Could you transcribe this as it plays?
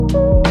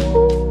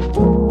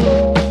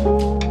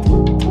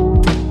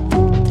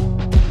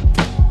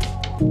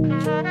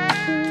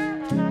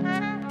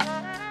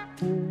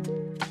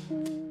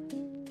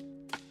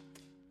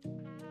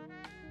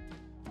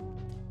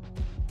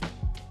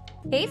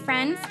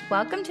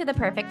Welcome to the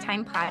Perfect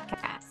Time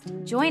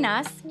Podcast. Join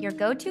us, your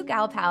go-to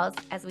gal pals,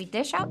 as we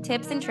dish out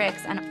tips and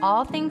tricks on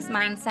all things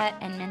mindset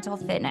and mental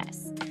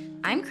fitness.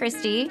 I'm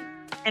Christy.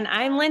 And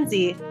I'm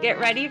Lindsay. Get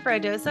ready for a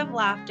dose of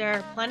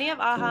laughter, plenty of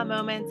aha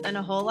moments, and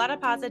a whole lot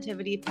of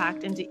positivity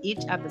packed into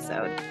each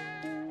episode.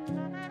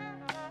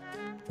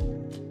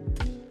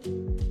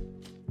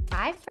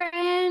 Hi,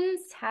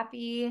 friends.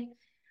 Happy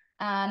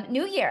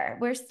New Year.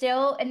 We're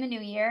still in the new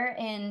year,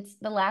 and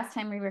the last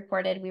time we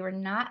recorded, we were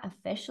not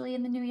officially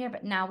in the new year,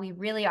 but now we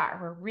really are.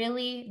 We're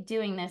really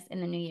doing this in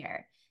the new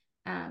year.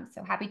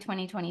 So happy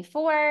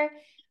 2024.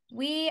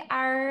 We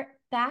are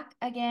back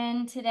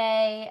again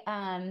today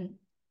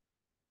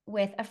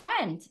with a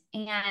friend,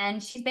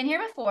 and she's been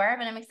here before,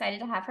 but I'm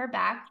excited to have her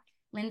back.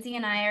 Lindsay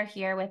and I are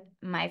here with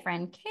my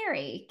friend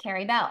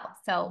Kerri Bell.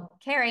 So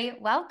Kerri,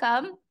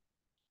 welcome.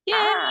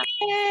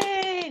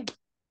 Yay!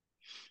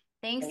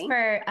 Thanks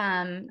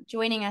for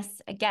joining us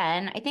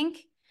again. I think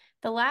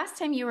the last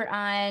time you were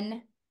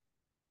on,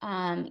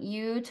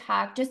 you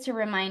talked, just to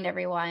remind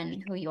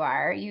everyone who you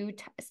are, you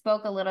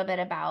spoke a little bit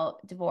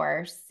about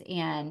divorce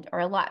or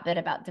a lot bit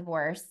about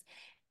divorce.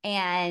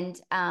 And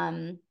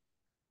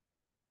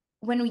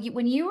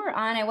when you were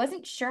on, I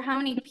wasn't sure how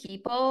many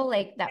people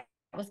like that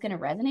was going to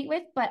resonate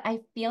with, but I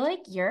feel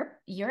like your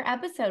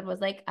episode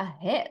was like a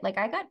hit. Like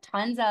I got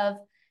tons of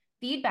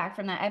feedback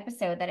from that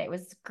episode that it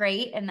was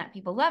great and that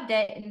people loved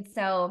it. And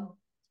so,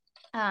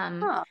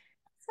 so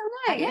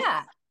nice.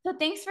 Yeah. So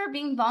thanks for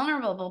being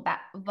vulnerable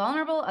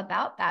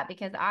about that,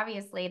 because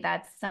obviously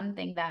that's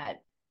something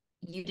that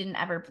you didn't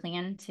ever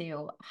plan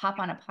to hop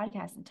on a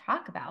podcast and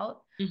talk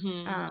about.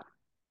 Mm-hmm.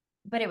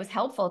 But it was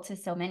helpful to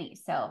so many.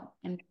 So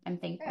I'm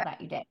thankful that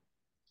you did.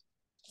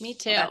 Me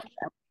too.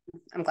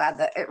 I'm glad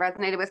that it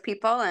resonated with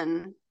people.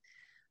 And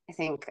I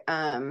think,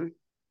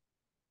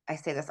 I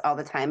say this all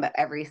the time, but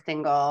every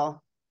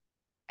single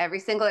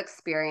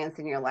experience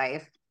in your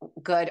life,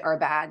 good or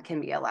bad, can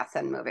be a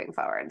lesson moving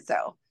forward.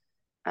 So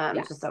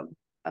it's just a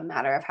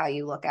matter of how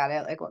you look at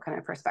it, like what kind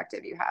of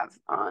perspective you have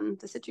on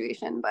the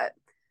situation. But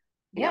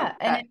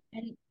and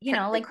you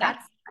know, like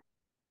that's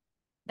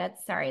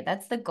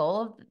the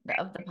goal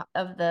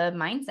of the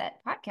mindset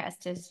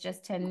podcast, is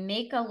just to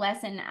make a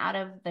lesson out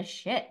of the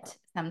shit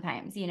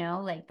sometimes, you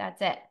know, like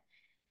that's it.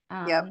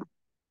 Yep.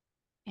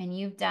 And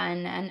you've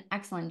done an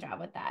excellent job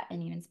with that,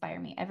 and you inspire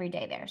me every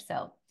day there.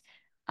 So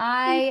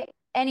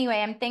anyway,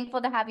 I'm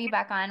thankful to have you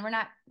back on. We're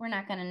not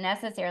going to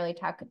necessarily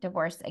talk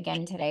divorce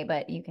again today,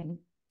 but you can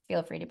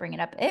feel free to bring it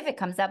up if it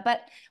comes up.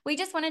 But we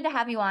just wanted to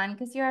have you on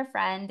because you're a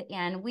friend,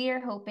 and we are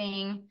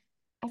hoping,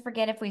 I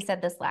forget if we said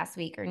this last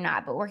week or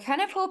not, but we're kind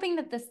of hoping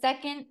that the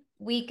second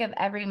week of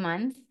every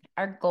month,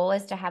 our goal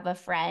is to have a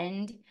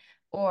friend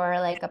or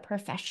like a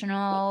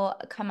professional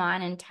come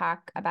on and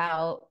talk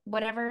about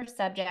whatever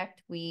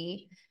subject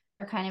we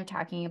are kind of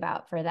talking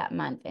about for that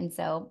month. And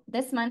so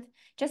this month,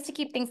 just to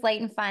keep things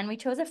light and fun, we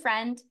chose a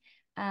friend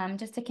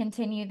just to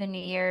continue the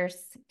New Year's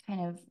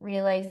kind of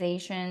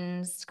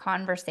realizations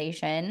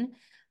conversation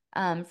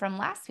from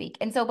last week.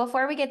 And so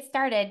before we get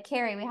started,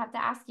 Kerri, we have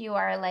to ask you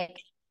our like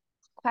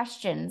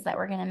questions that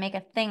we're going to make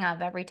a thing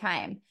of every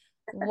time.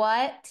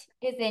 What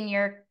is in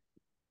your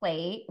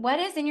plate? What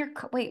is in your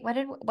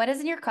what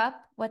is in your cup?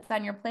 What's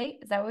on your plate?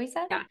 Is that what we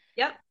said? Yeah.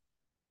 Yep.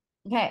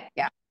 Okay.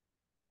 Yeah.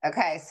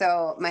 Okay.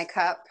 So my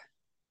cup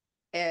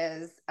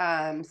is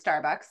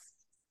Starbucks.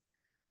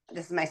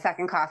 This is my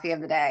second coffee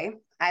of the day.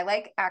 I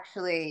like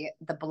actually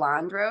the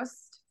blonde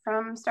roast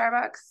from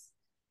Starbucks.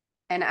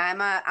 And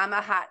I'm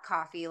a hot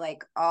coffee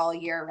like all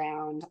year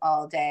round,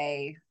 all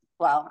day.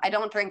 Well, I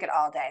don't drink it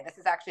all day. This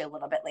is actually a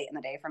little bit late in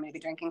the day for me to be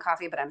drinking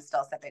coffee, but I'm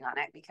still sipping on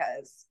it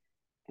because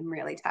I'm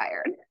really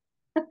tired.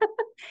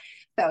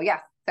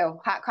 So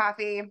hot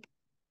coffee,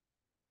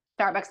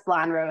 Starbucks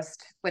blonde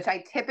roast, which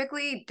I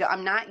typically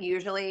I'm not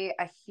usually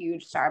a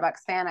huge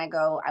Starbucks fan. I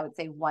would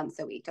say once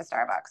a week to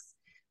Starbucks,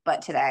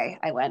 but today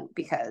I went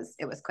because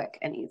it was quick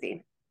and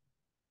easy.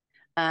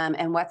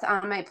 And what's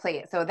on my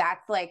plate? So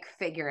that's like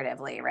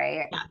figuratively,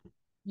 right? Yeah.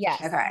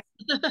 Yes. Okay.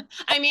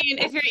 I mean,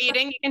 if you're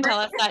eating, you can tell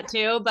us that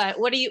too. But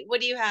what do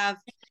you have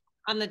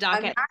on the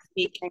docket this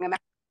week? I'm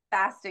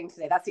fasting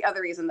today. That's the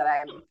other reason that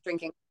I'm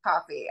drinking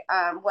coffee.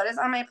 What is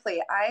on my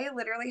plate? I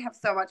literally have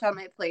so much on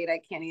my plate. I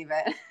don't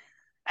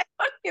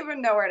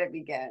even know where to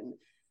begin.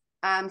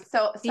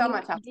 So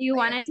much. Do you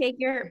want to take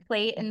your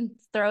plate and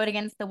throw it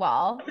against the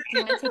wall? Do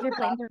you want to take your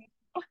plate and throw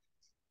it?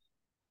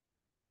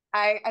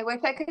 I wish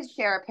I could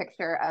share a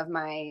picture of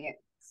my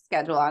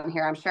schedule on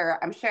here. I'm sure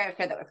I've shared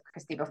that with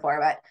Christy before,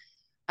 but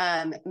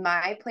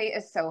my plate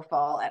is so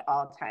full at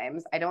all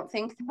times. I don't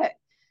think that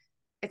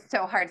it's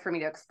so hard for me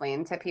to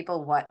explain to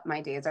people what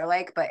my days are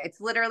like, but it's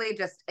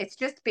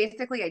just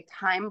basically a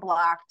time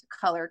blocked,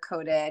 color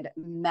coded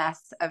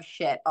mess of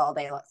shit all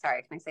day long.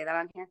 Sorry, can I say that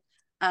on here?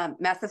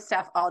 Mess of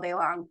stuff all day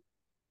long.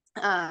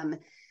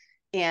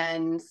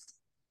 And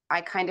I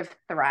kind of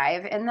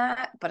thrive in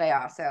that, but I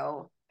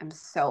also am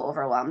so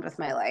overwhelmed with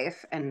my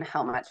life and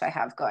how much I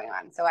have going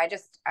on. So I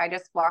just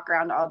walk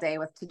around all day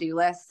with to-do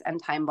lists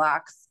and time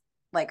blocks,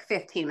 like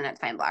 15-minute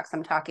time blocks.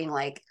 I'm talking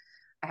like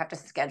I have to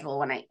schedule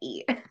when I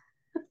eat.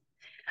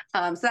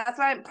 So that's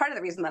why part of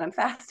the reason that I'm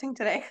fasting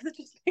today, because it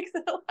just makes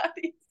it a lot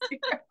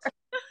easier.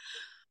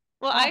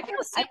 Well, I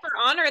feel super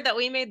honored that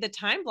we made the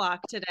time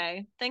block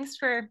today. Thanks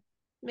for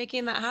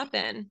making that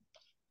happen.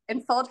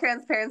 In full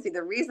transparency,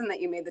 the reason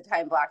that you made the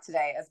time block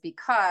today is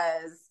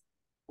because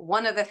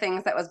one of the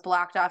things that was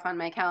blocked off on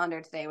my calendar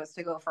today was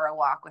to go for a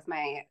walk with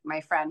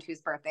my friend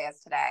whose birthday is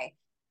today.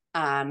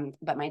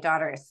 But my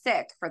daughter is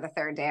sick for the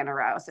third day in a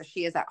row, so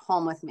she is at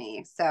home with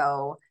me.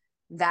 So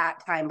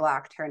that time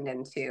block turned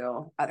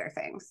into other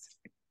things.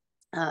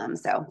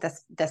 So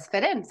this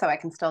fit in, so I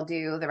can still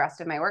do the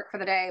rest of my work for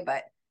the day,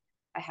 but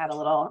I had a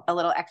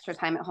little extra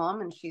time at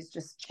home, and she's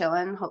just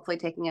chilling, hopefully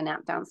taking a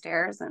nap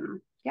downstairs, and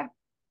yeah.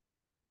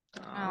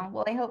 Oh,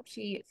 well, I hope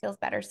she feels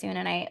better soon.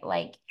 And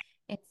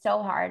it's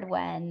so hard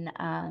when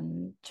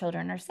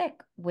children are sick.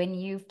 When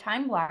you've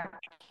time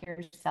blocked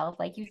yourself,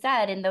 like you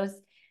said, in those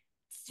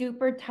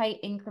super tight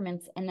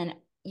increments, and then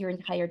your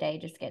entire day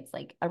just gets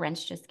like a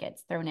wrench just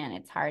gets thrown in.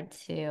 It's hard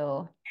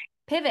to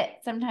pivot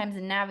sometimes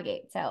and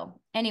navigate. So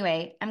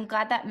anyway, I'm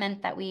glad that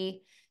meant that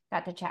we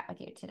got to chat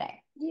with you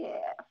today. Yeah.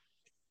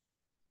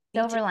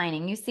 Silver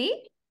lining, you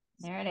see?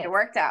 There it is. It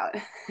worked out.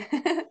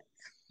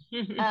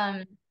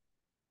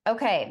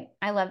 Okay,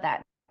 I love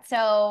that.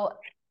 So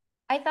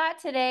I thought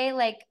today,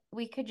 like,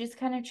 we could just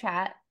kind of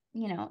chat,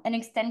 an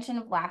extension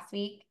of last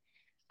week.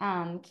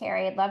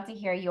 Kerri, I'd love to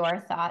hear your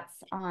thoughts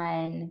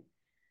on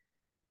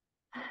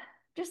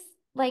just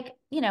like,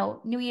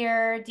 New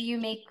Year. Do you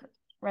make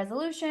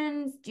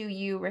resolutions? Do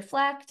you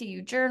reflect? Do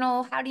you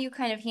journal? How do you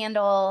kind of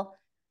handle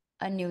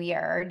a new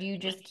year? Or do you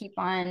just keep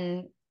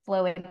on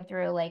flowing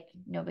through like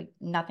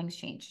nothing's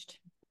changed?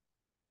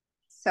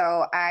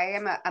 So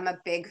I'm a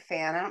big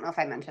fan. I don't know if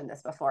I mentioned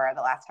this before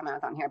the last time I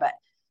was on here, but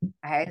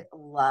I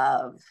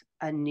love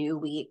a new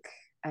week,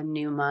 a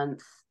new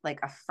month, like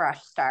a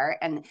fresh start.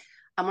 And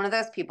I'm one of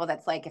those people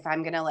that's like, if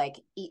I'm gonna like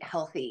eat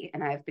healthy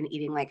and I've been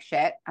eating like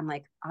shit, I'm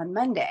like, on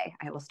Monday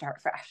I will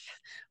start fresh,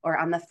 or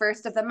on the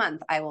first of the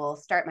month I will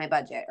start my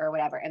budget or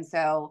whatever. And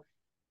so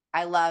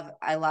I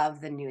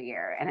love the new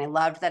year, and I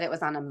loved that it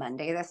was on a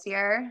Monday this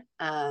year.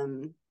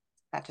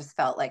 That just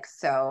felt like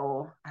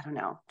so, I don't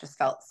know, just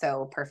felt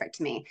so perfect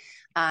to me.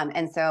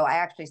 And so I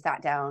actually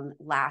sat down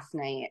last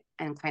night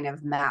and kind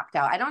of mapped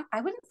out.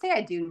 I wouldn't say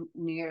I do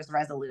New Year's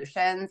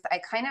resolutions. I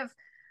kind of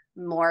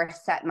more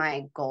set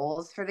my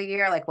goals for the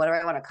year. Like, what do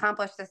I want to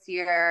accomplish this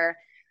year?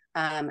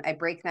 I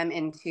break them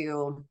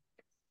into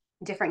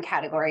different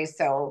categories.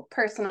 So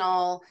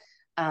personal,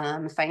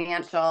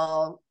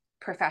 financial,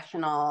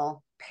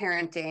 professional,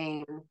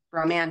 parenting,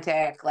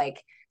 romantic,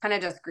 like kind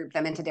of just group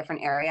them into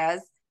different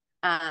areas.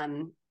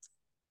 Um,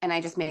 and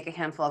I just make a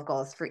handful of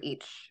goals for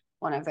each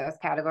one of those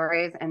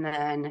categories. And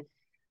then,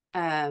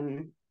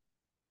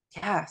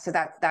 yeah, so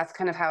that's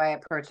kind of how I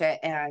approach it.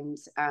 And,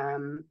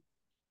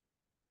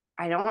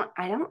 I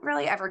don't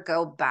really ever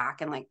go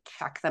back and like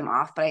check them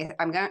off, but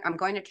I'm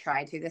going to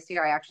try to this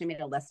year. I actually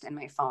made a list in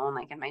my phone,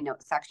 like in my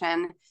notes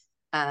section.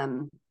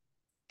 Um,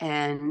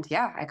 and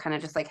yeah, I kind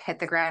of just like hit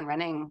the ground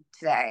running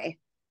today,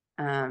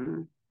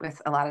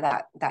 with a lot of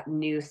that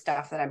new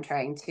stuff that I'm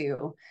trying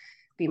to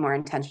be more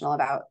intentional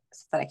about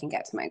so that I can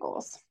get to my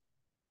goals.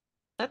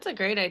 That's a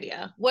great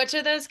idea. Which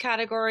of those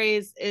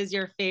categories is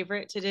your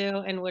favorite to do,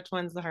 and which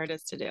one's the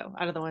hardest to do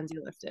out of the ones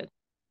you listed?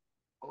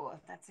 Oh,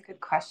 that's a good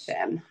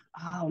question.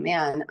 Oh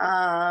man.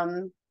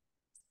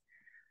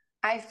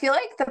 I feel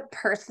like the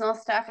personal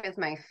stuff is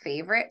my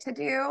favorite to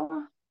do.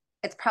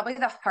 It's probably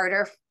the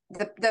harder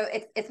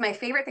it's my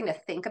favorite thing to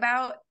think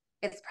about.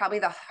 It's probably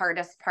the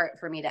hardest part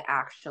for me to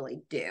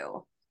actually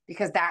do,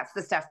 because that's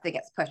the stuff that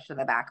gets pushed to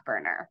the back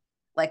burner.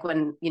 Like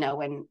when,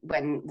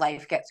 when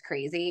life gets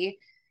crazy,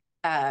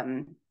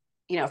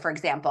 for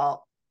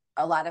example,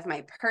 a lot of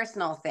my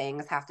personal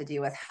things have to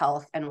do with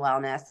health and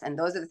wellness, and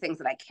those are the things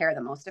that I care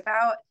the most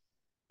about.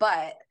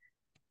 But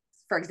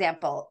for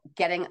example,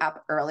 getting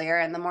up earlier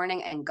in the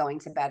morning and going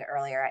to bed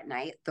earlier at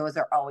night, those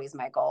are always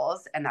my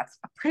goals. And that's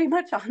pretty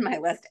much on my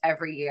list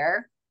every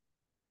year.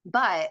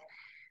 But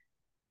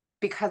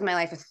because my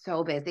life is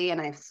so busy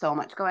and I have so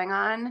much going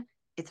on,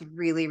 it's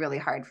really, really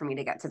hard for me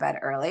to get to bed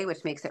early,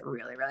 which makes it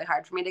really, really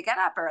hard for me to get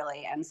up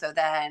early. And so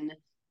then,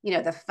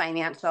 the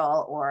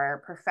financial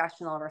or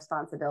professional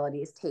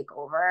responsibilities take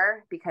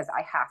over because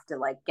I have to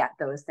like get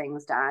those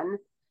things done.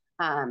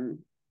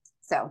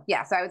 So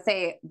yeah, so I would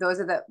say those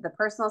are the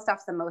personal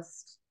stuff's the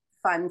most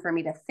fun for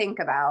me to think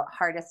about,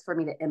 hardest for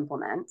me to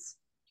implement.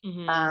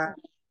 Mm-hmm.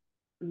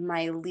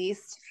 My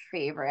least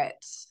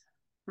favorite,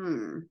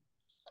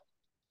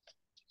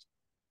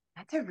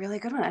 that's a really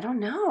good one. I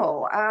don't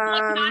know.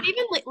 Like not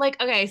even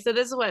like okay, so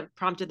this is what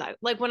prompted that.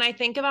 Like when I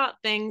think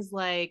about things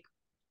like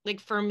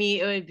for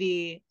me it would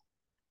be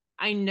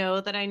I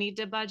know that I need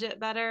to budget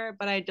better,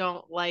 but I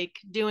don't like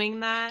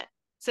doing that.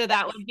 So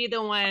that would be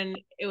the one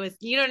it was,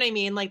 you know what I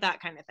mean? Like that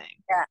kind of thing.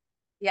 Yeah.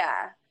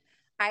 Yeah.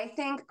 I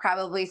think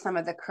probably some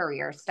of the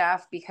career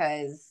stuff,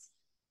 because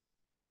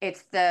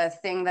it's the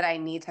thing that I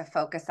need to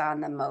focus on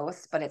the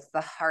most, but it's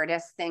the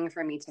hardest thing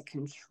for me to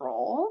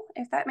control,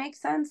 if that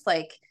makes sense.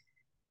 Like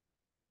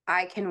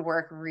I can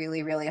work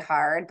really, really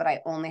hard, but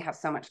I only have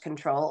so much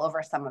control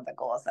over some of the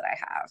goals that I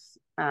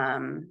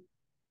have.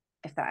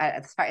 If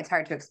that it's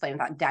hard to explain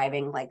without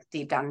diving like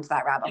deep down into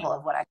that rabbit hole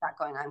of what I've got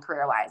going on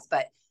career wise,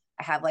 but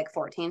I have like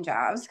 14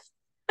 jobs.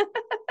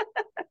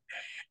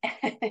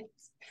 And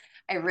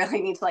I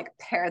really need to like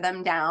pare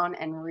them down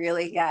and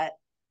really get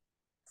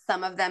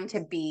some of them to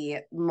be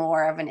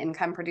more of an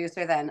income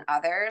producer than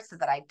others so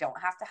that I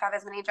don't have to have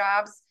as many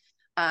jobs.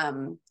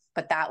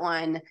 But that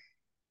one,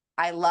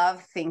 I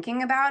love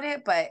thinking about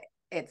it, but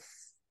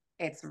it's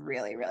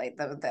really, really,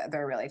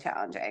 they're really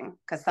challenging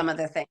because some of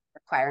the things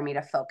require me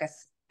to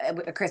focus.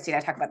 Christy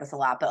and I talk about this a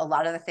lot, but a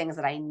lot of the things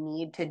that I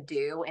need to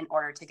do in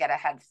order to get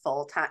ahead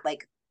full time,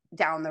 like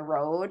down the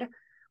road,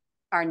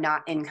 are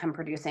not income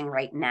producing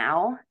right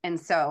now. And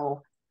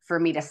so for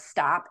me to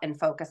stop and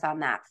focus on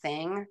that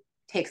thing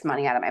takes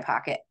money out of my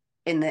pocket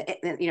in the,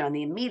 in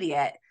the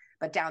immediate,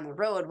 but down the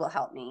road will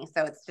help me.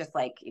 So it's just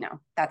like,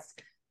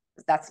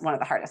 that's one of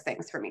the hardest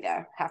things for me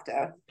to have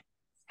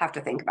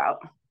to think about.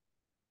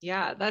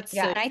 Yeah, that's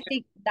Yeah, so and I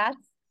think that's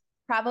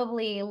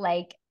probably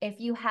like if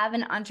you have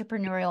an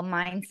entrepreneurial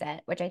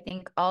mindset, which I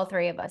think all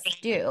three of us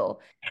do,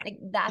 like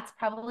that's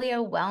probably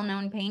a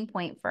well-known pain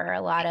point for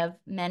a lot of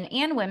men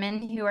and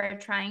women who are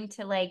trying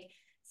to like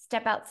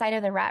step outside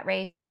of the rat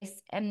race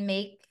and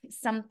make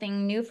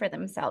something new for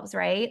themselves,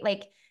 right?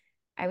 Like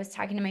I was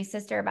talking to my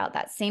sister about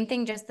that same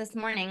thing just this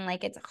morning.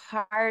 Like it's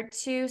hard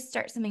to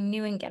start something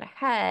new and get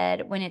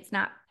ahead when it's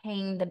not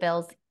paying the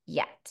bills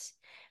yet.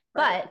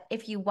 Right. But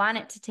if you want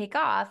it to take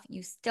off,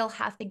 you still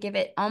have to give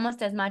it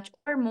almost as much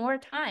or more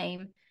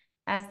time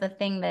as the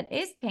thing that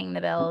is paying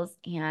the bills.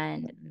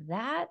 And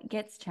that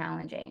gets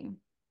challenging.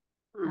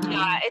 yeah,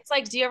 Mm-hmm. it's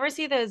like, do you ever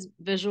see those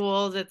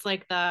visuals? It's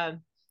like the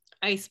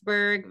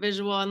iceberg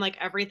visual and like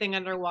everything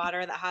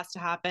underwater that has to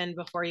happen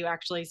before you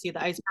actually see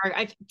the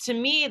iceberg. To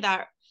me,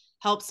 that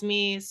helps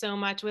me so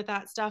much with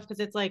that stuff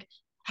because it's like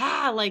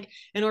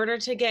in order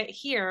to get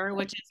here,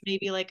 which is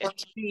maybe like a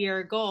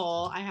 2-year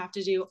goal, I have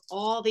to do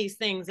all these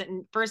things that,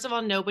 first of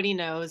all, nobody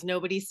knows,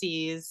 nobody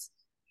sees.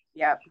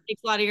 Yep. It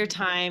takes a lot of your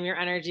time, your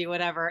energy,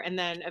 whatever. And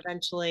then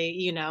eventually,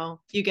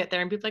 you get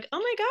there and people like, oh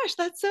my gosh,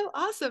 that's so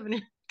awesome.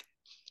 And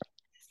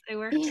I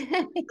worked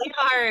really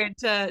hard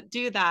to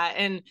do that.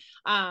 And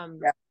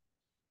Yep.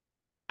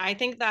 I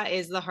think that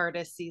is the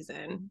hardest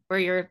season where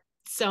you're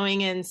sewing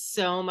in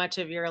so much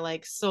of your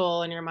like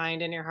soul and your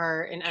mind and your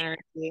heart and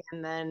energy.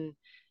 And then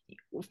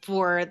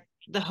for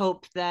the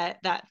hope that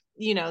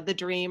the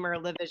dream or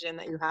the vision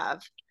that you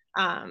have,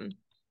 um,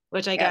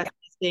 which I guess Yep.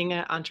 is being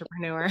an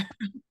entrepreneur.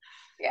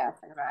 Yes,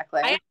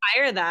 exactly. I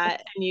admire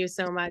that in you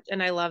so much.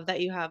 And I love that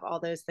you have all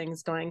those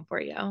things going for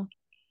you.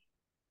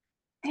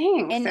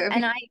 Thanks. It And would be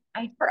and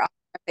I for awesome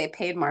if they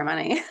paid more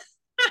money.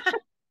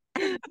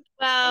 It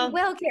Well,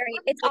 will, Kerri.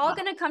 It's all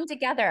going to come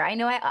together. I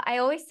know I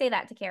always say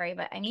that to Kerri,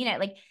 but I mean it.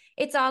 Like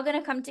it's all going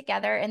to come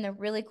together in the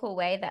really cool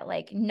way that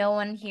like no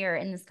one here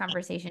in this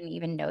conversation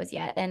even knows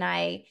yet. And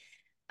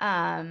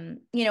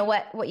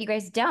what you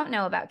guys don't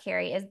know about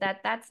Kerri is that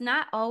that's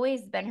not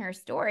always been her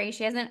story.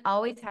 She hasn't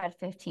always had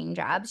 15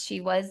 jobs. She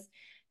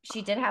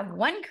did have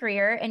one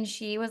career and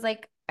she was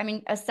like, I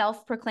mean, a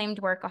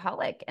self-proclaimed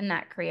workaholic in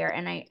that career.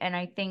 And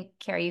I think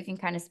Kerri, you can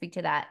kind of speak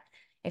to that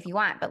if you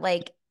want, but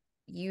like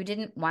you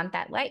didn't want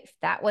that life.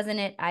 That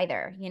wasn't it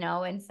either,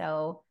 And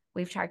so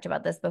we've talked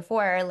about this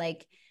before.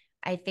 Like,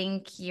 I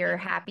think you're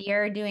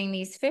happier doing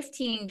these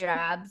 15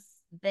 jobs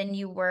than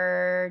you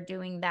were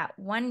doing that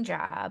one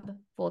job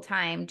full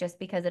time, just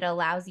because it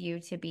allows you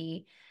to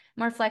be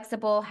more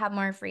flexible, have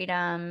more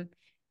freedom,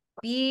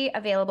 be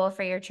available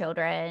for your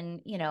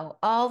children,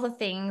 all the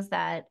things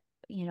that,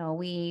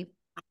 we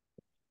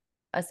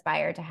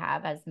aspire to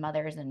have as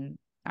mothers and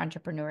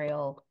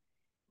entrepreneurial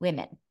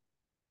women.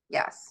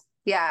 Yes.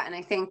 Yeah. And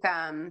I think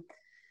I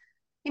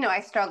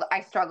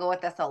struggle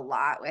with this a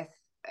lot with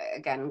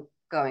again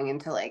going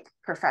into like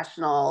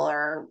professional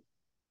or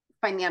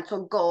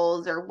financial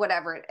goals or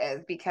whatever it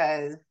is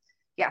because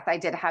yes, I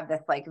did have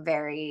this like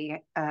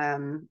very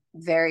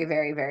very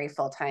very very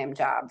full-time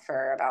job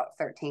for about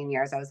 13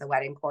 years. I was a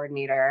wedding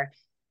coordinator.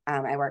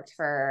 I worked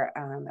for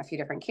a few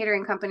different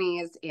catering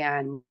companies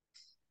and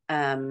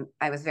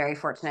I was very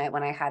fortunate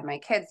when I had my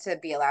kids to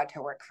be allowed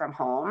to work from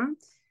home.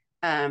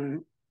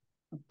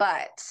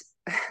 But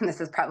this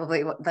is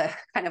probably what the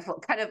kind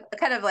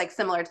of like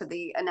similar to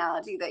the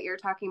analogy that you're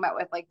talking about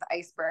with like the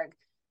iceberg.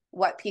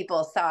 What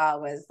people saw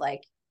was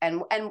like,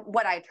 and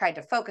what I tried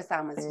to focus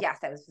on was yes,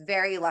 I was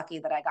very lucky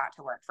that I got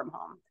to work from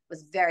home.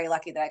 Was very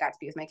lucky that I got to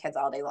be with my kids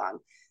all day long.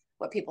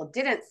 What people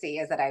didn't see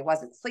is that I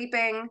wasn't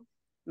sleeping.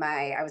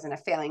 I was in a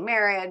failing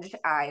marriage.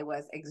 I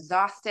was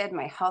exhausted.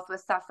 My health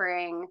was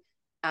suffering.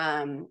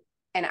 And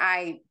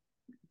I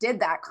did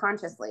that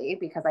consciously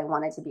because I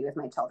wanted to be with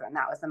my children.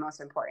 That was the most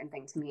important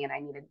thing to me. And I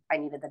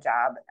needed the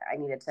job. I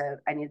needed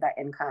that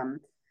income.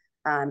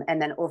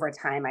 And then over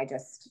time,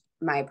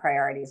 my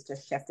priorities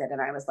just shifted.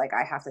 And I was like,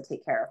 I have to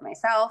take care of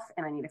myself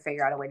and I need to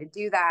figure out a way to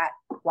do that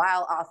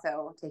while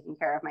also taking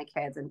care of my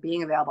kids and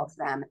being available to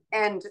them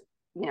and,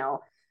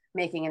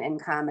 making an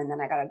income. And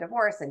then I got a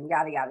divorce and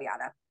yada, yada,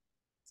 yada.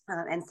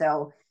 And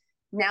so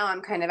now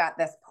I'm kind of at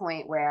this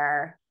point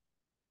where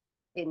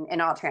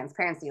in all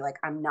transparency, like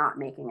I'm not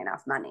making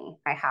enough money.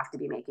 I have to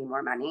be making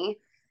more money.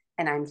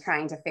 And I'm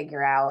trying to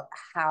figure out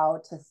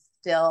how to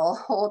still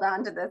hold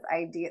on to this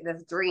idea,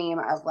 this dream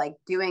of like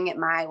doing it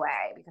my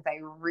way, because I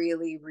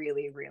really,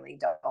 really, really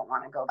don't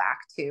want to go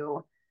back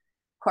to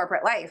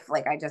corporate life.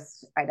 Like I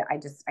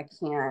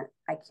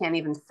can't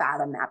even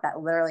fathom that.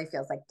 That literally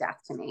feels like death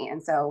to me.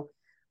 And so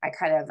I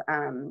kind of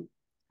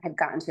had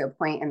gotten to a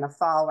point in the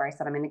fall where I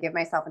said, I'm going to give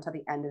myself until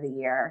the end of the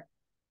year.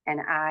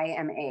 And I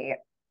am a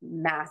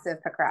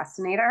massive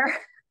procrastinator,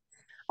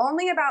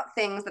 only about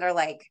things that are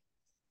like,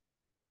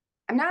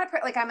 I'm not a,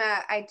 like,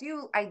 I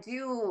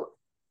do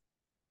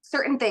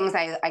certain things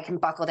I can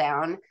buckle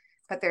down,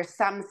 but there's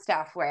some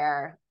stuff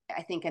where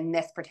I think in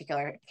this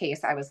particular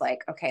case, I was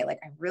like, okay, like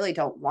I really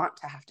don't want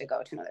to have to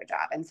go to another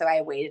job. And so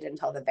I waited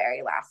until the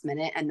very last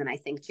minute. And then I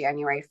think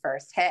January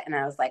 1st hit and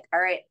I was like, all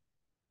right,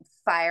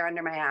 fire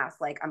under my ass.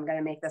 Like I'm going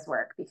to make this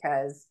work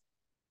because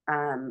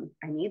I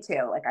need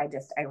to, like, I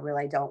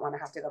really don't want to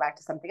have to go back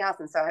to something else.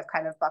 And so I've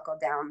kind of buckled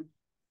down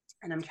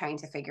and I'm trying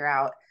to figure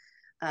out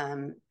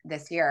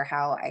this year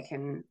how I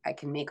can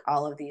make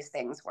all of these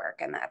things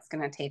work. And that's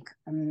going to take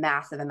a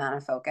massive amount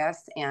of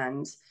focus.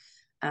 And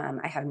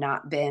I have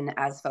not been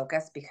as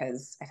focused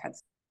because I've had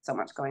so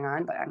much going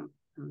on, but I'm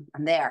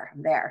there.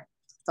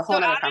 It's a whole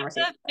So nother out of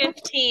conversation. the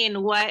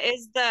 15, what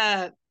is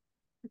the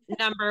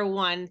number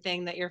one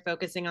thing that you're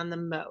focusing on the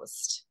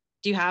most?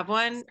 Do you have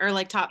one, or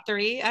like top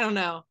three? I don't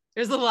know.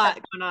 There's a lot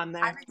going on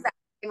there. I'm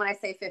exactly when I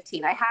say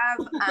 15. I have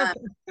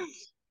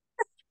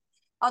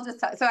I'll just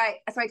tell. So I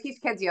teach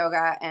kids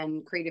yoga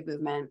and creative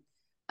movement.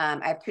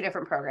 I have two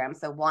different programs.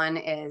 So one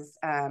is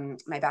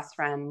my best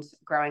friend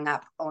growing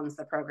up owns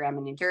the program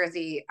in New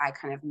Jersey. I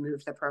kind of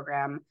moved the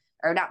program,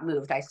 or not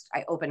moved. I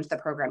opened the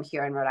program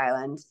here in Rhode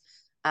Island.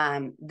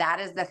 That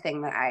is the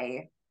thing that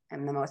I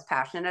am the most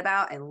passionate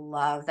about. I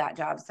love that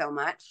job so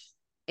much.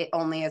 It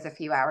only is a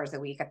few hours a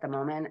week at the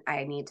moment.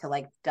 I need to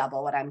like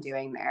double what I'm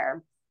doing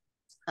there.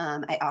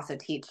 I also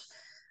teach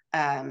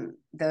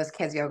those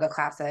kids yoga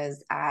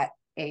classes at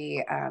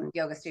a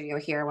yoga studio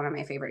here, one of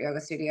my favorite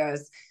yoga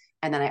studios.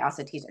 And then I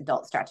also teach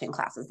adult stretching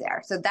classes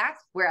there. So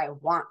that's where I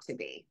want to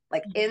be.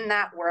 Like in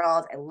that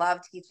world, I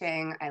love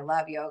teaching. I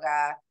love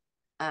yoga.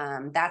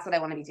 That's what I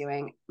want to be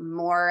doing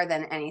more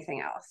than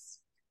anything else.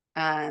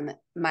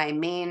 My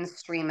main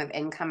stream of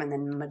income and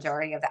the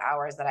majority of the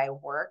hours that I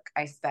work,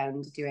 I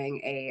spend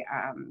doing a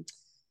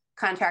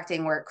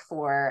contracting work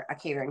for a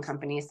catering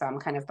company. So I'm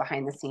kind of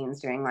behind the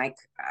scenes doing like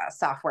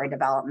software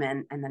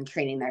development and then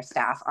training their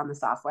staff on the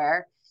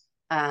software.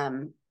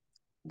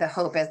 The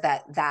hope is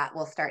that that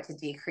will start to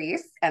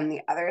decrease and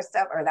the other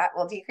stuff, or that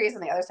will decrease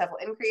and the other stuff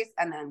will increase.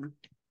 And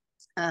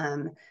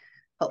then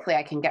hopefully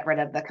I can get rid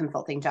of the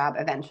consulting job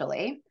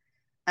eventually.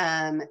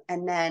 And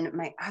then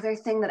my other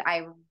thing that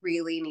I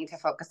really need to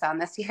focus on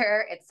this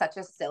year, it's such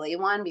a silly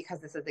one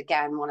because this is,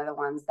 again, one of the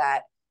ones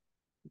that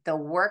the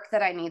work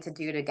that I need to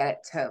do to get it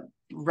to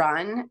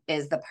run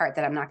is the part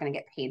that I'm not going to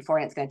get paid for.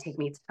 And it's going to take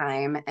me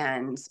time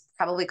and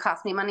probably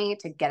cost me money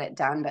to get it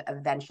done, but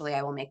eventually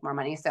I will make more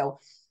money. So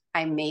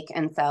I make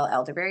and sell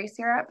elderberry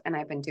syrup. And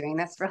I've been doing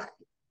this for,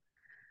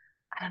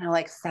 I don't know,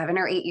 like 7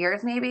 or 8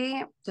 years,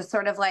 maybe, just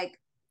sort of like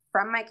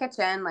from my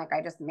kitchen. Like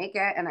I just make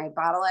it and I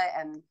bottle it,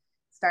 and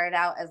started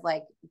out as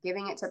like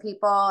giving it to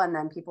people. And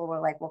then people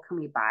were like, well, can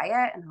we buy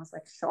it? And I was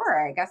like,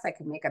 sure, I guess I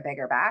could make a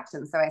bigger batch.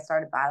 And so I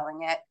started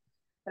bottling it,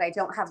 but I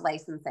don't have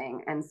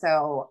licensing. And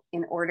so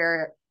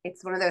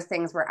it's one of those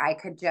things where I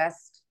could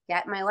just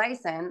get my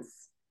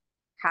license,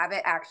 have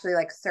it actually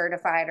like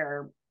certified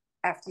or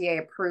FDA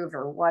approved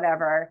or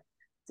whatever,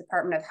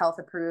 Department of Health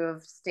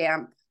approved,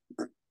 stamp,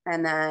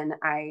 and then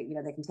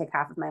they can take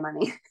half of my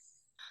money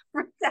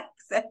from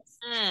Texas.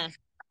 I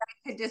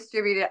could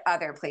distribute it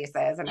other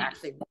places and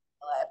actually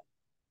sell it.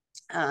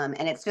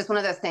 And it's just one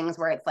of those things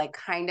where it's like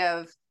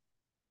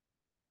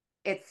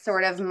it's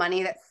sort of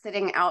money that's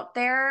sitting out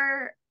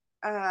there,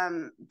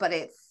 but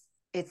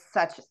it's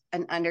such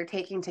an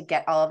undertaking to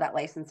get all of that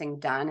licensing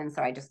done, and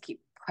so I just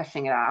keep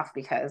pushing it off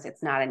because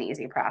it's not an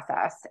easy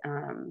process.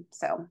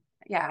 So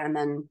yeah, and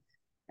then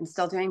I'm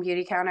still doing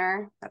Beauty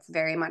Counter. That's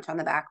very much on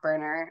the back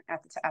burner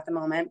at the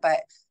moment,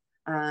 but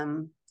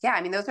yeah,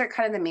 I mean those are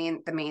kind of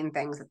the main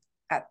things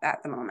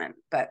at the moment.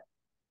 But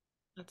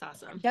that's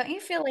awesome. Don't you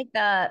feel like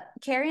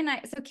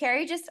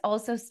Kerri just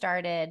also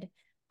started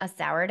a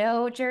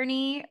sourdough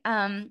journey,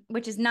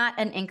 which is not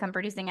an income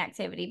producing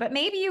activity, but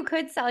maybe you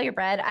could sell your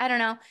bread. I don't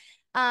know.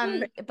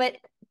 But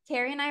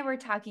Kerri and I were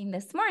talking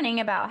this morning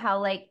about how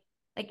like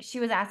she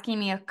was asking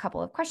me a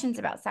couple of questions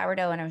about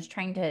sourdough and I was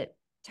trying to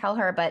tell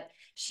her, but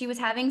she was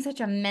having such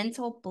a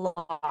mental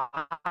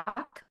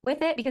block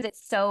with it because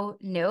it's so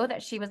new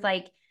that she was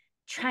like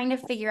trying to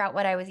figure out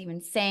what I was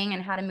even saying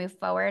and how to move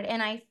forward.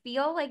 And I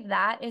feel like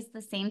that is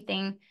the same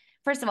thing.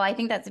 First of all, I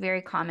think that's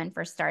very common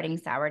for starting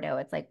sourdough.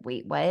 It's like,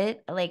 wait,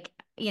 what? Like,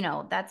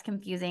 that's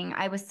confusing.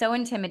 I was so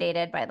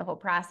intimidated by the whole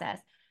process,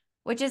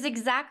 which is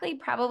exactly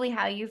probably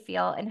how you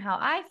feel and how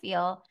I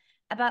feel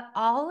about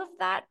all of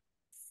that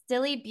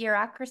silly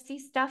bureaucracy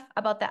stuff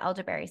about the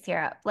elderberry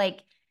syrup.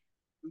 Like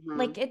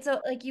it's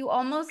like you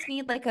almost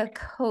need like a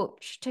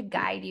coach to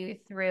guide you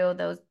through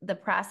the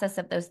process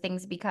of those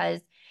things,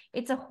 because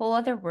it's a whole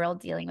other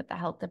world dealing with the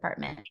health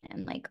department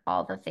and like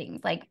all the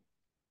things. Like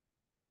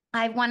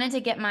I wanted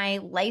to get my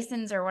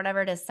license or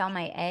whatever to sell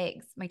my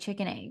eggs, my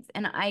chicken eggs.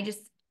 And I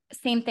just,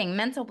 same thing,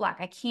 mental block.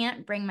 I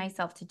can't bring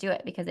myself to do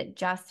it because it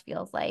just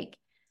feels like,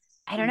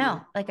 I don't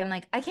know. Like I'm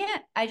like, I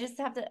can't, I just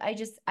have to,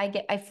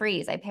 I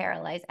freeze, I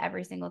paralyze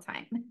every single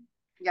time.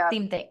 Yeah.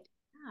 Same thing.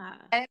 Yeah.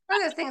 And it's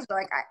one of those things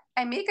where like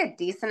I make a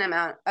decent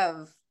amount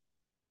of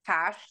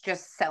cash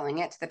just selling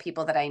it to the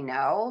people that I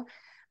know,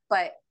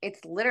 but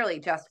it's literally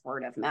just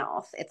word of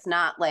mouth. It's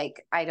not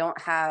like I don't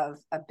have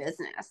a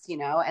business, you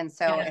know? And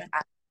so Yeah.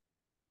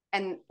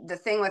 and the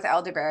thing with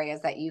elderberry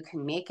is that you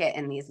can make it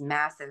in these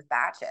massive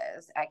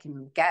batches. I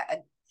can get a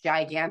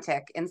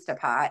gigantic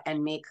Instapot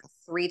and make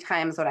 3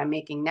 times what I'm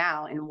making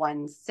now in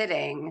one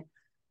sitting,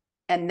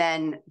 and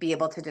then be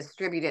able to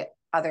distribute it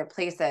other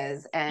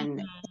places.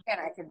 And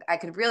I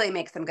could really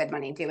make some good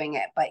money doing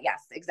it. But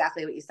yes,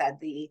 exactly what you said.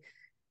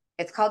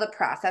 It's called a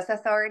process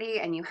authority,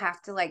 and you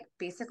have to like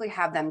basically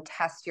have them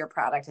test your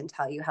product and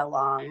tell you how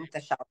long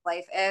the shelf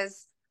life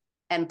is.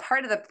 And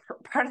part of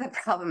the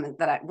problem is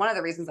that one of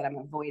the reasons that I'm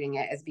avoiding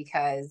it is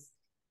because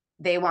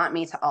they want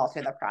me to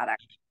alter the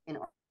product in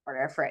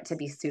order for it to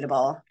be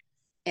suitable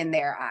in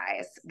their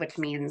eyes, which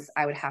means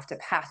I would have to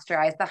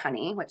pasteurize the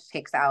honey, which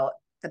takes out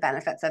the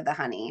benefits of the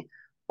honey,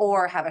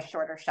 or have a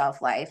shorter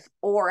shelf life,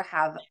 or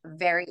have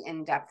very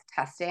in-depth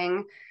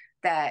testing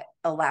that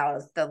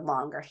allows the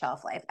longer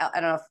shelf life. I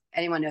don't know if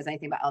anyone knows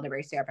anything about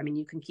elderberry syrup. I mean,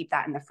 you can keep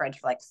that in the fridge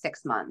for like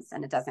 6 months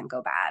and it doesn't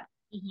go bad.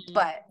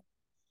 But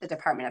the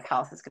Department of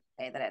Health is going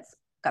to say that it's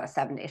got a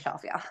 7-day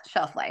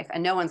shelf life,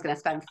 and no one's going to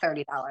spend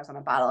 $30 on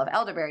a bottle of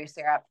elderberry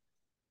syrup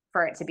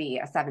for it to be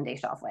a 7-day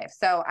shelf life.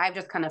 So I've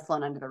just kind of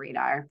flown under the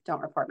radar.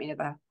 Don't report me to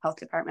the health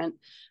department.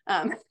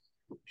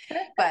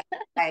 But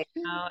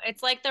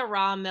It's like the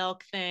raw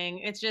milk thing.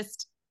 It's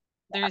just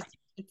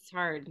it's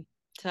hard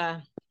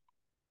to,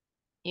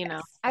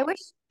 yes. I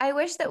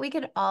wish that we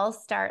could all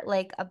start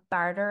like a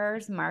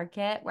barterers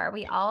market where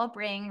we all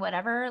bring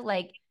whatever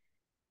like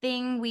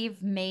thing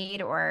we've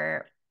made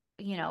or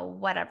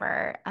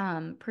whatever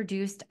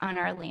produced on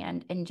our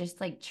land and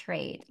just like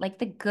trade like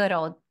the good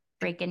old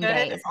freaking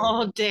good days.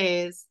 old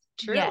days.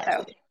 Truly. Yes.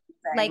 So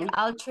Like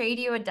I'll trade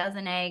you a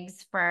dozen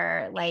eggs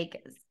for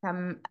like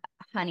some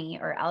honey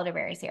or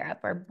elderberry syrup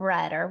or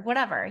bread or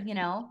whatever,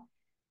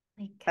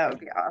 like that would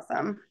be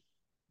awesome.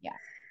 yeah.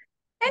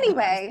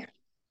 Anyway,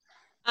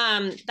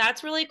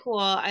 That's really cool.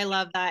 I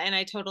love that. And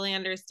I totally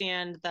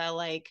understand the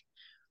like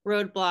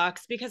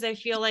roadblocks, because I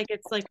feel like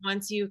it's like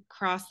once you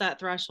cross that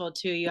threshold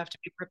too, you have to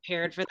be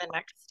prepared for the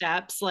next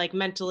steps, like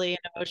mentally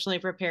and emotionally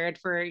prepared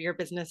for your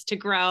business to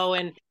grow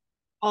and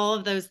all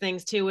of those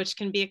things too, which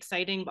can be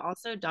exciting, but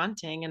also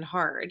daunting and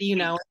hard,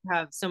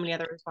 have so many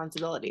other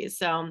responsibilities.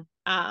 So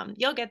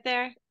you'll get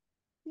there.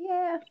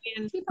 yeah,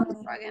 And keep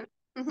on struggling.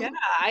 yeah,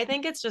 I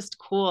think it's just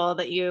cool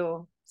that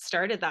you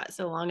started that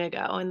so long ago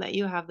and that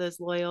you have those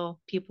loyal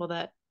people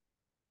that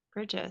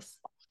purchase.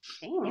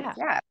 Thanks. Yeah.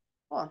 Yeah,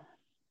 cool.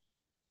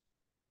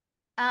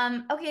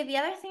 Okay, the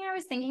other thing I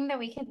was thinking that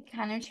we could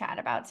kind of chat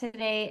about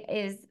today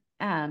is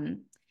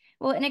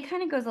well, and it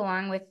kind of goes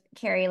along with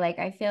Kerri, like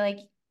I feel like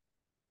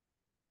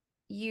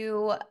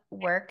you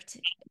worked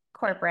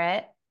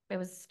corporate. It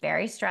was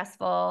very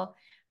stressful.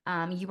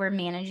 You were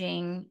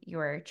managing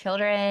your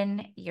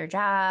children, your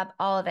job,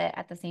 all of it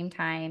at the same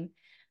time.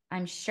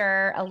 I'm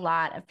sure a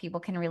lot of people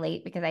can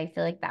relate because I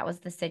feel like that was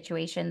the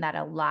situation that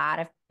a lot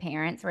of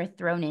parents were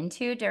thrown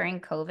into during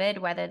COVID,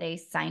 whether they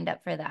signed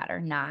up for that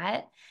or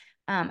not.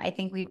 I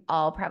think we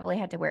all probably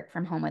had to work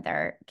from home with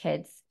our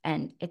kids,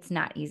 and it's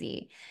not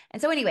easy.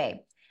 And so,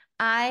 anyway,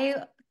 I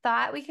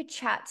thought we could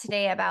chat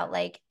today about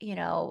like,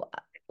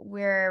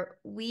 where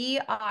we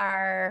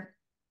are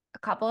a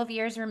couple of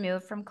years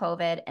removed from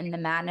COVID and the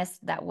madness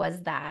that was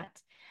that.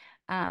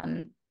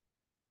 Um,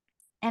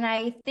 and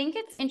I think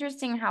it's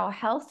interesting how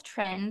health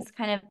trends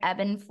kind of ebb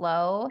and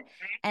flow.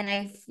 And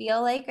I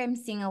feel like I'm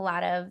seeing a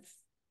lot of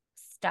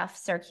stuff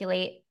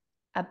circulate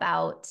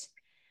about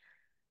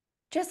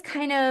just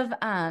kind of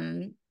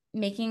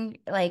making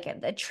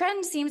like the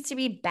trend seems to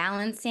be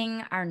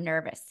balancing our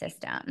nervous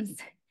systems.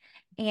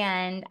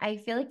 And I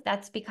feel like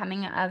that's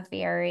becoming a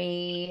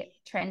very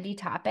trendy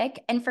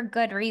topic, and for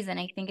good reason.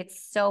 I think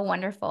it's so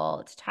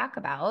wonderful to talk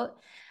about.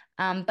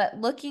 But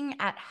looking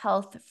at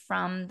health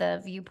from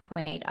the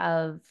viewpoint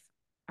of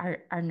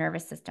our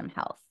nervous system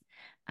health.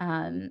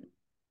 Um,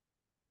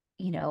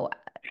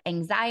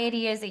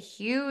 Anxiety is a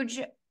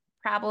huge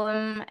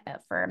problem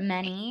for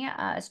many,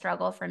 a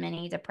struggle for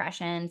many,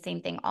 depression,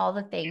 same thing, all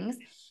the things.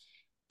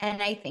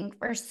 And I think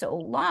for so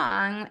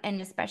long,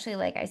 and especially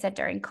like I said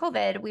during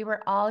COVID, we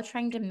were all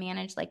trying to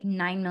manage like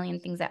 9 million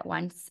things at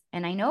once.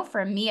 And I know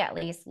for me, at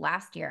least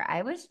last year,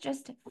 I was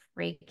just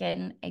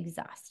freaking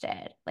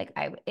exhausted. Like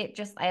I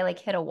like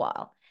hit a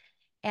wall.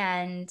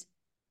 And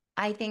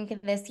I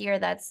think this year,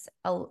 that's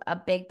a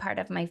big part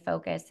of my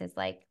focus is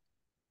like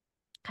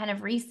kind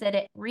of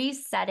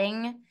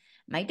resetting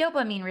my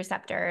dopamine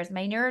receptors,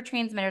 my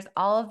neurotransmitters,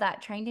 all of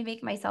that, trying to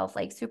make myself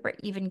like super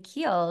even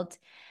keeled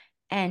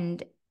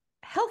and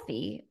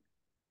healthy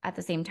at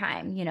the same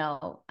time,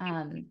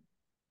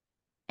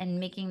 and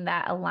making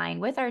that align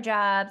with our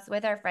jobs,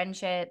 with our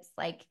friendships,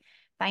 like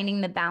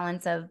finding the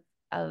balance of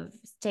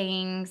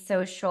staying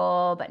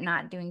social but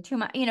not doing too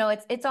much.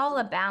 It's all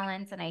a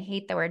balance, and I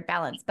hate the word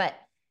balance, but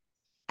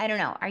I don't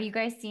know. Are you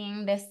guys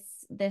seeing this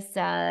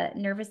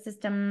nervous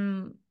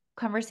system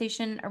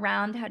conversation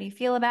around? How do you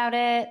feel about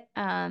it?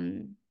 How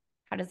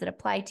does it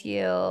apply to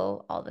you?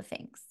 All the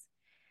things.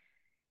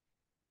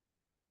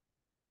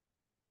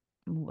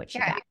 What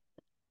you Yeah. got?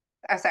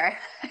 Oh, sorry.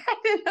 I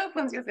didn't know if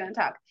Lindsay was going to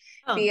talk.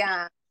 Oh,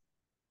 The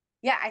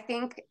Yeah, I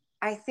think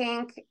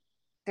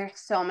there's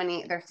so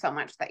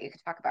much that you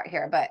could talk about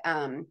here, but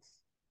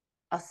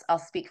I'll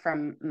speak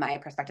from my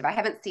perspective. I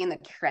haven't seen the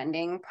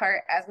trending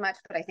part as much,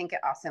 but I think it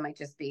also might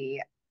just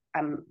be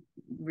I'm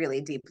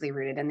really deeply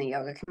rooted in the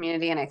yoga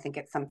community, and I think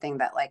it's something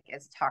that like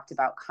is talked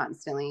about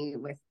constantly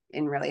with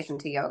in relation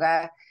to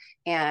yoga.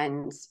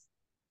 And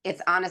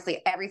it's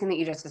honestly everything that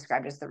you just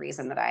described is the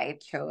reason that I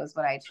chose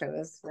what I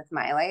chose with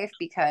my life,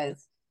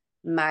 because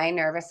my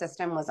nervous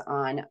system was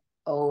on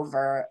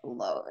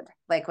overload.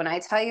 Like when I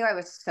tell you I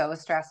was so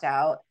stressed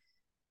out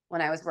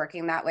when I was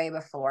working that way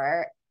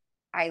before,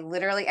 I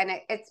literally, and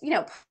it's,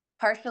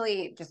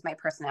 partially just my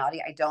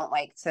personality. I don't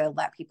like to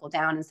let people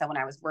down. And so when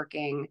I was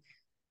working,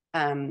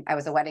 I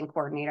was a wedding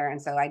coordinator.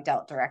 And so I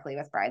dealt directly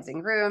with brides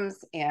and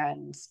grooms.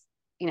 And,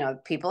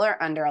 people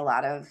are under a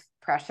lot of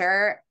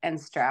pressure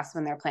and stress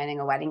when they're planning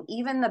a wedding.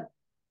 Even the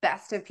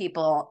best of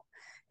people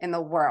in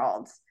the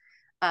world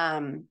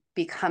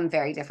become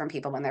very different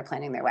people when they're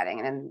planning their wedding.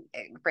 And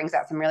it brings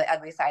out some really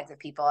ugly sides of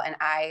people. And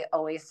I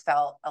always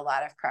felt a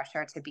lot of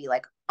pressure to be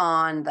like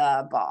on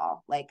the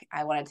ball. Like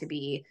I wanted to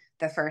be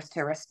the first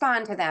to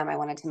respond to them. I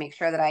wanted to make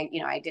sure that I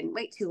didn't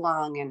wait too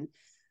long. And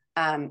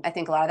I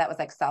think a lot of that was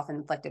like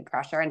self-inflicted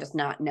pressure and just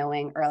not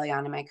knowing early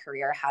on in my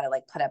career how to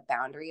like put up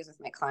boundaries with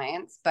my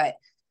clients. But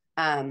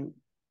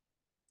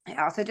I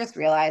also just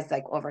realized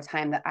like over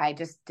time that I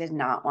just did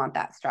not want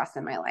that stress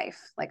in my life.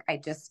 Like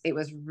it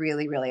was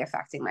really, really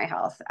affecting my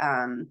health.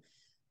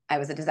 I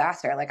was a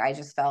disaster. Like I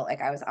just felt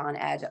like I was on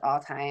edge at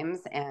all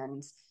times.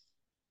 And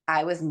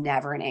I was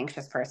never an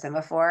anxious person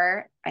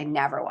before. I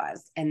never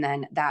was. And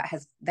then that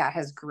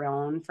has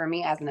grown for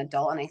me as an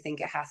adult. And I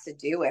think it has to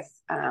do with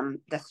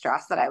the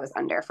stress that I was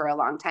under for a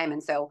long time.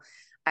 And so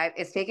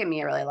it's taken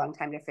me a really long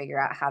time to figure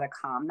out how to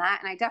calm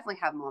that. And I definitely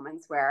have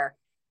moments where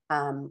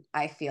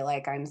I feel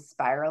like I'm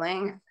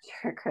spiraling. I'm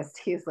sure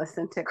Christy's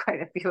listened to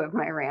quite a few of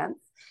my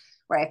rants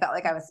where I felt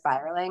like I was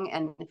spiraling.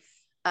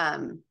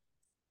 And,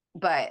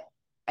 but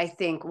I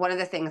think one of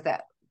the things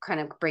that kind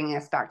of bringing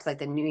us back to like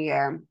the new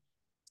year,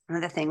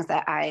 one of the things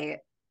that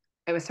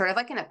it was sort of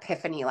like an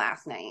epiphany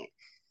last night.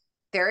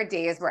 There are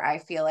days where I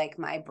feel like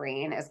my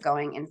brain is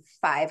going in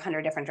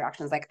 500 different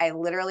directions. Like I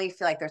literally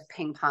feel like there's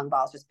ping pong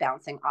balls just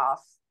bouncing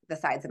off the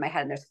sides of my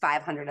head, and there's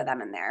 500 of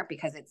them in there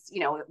because it's,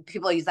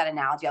 people use that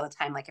analogy all the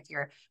time. Like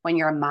when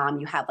you're a mom,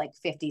 you have like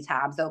 50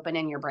 tabs open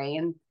in your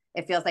brain.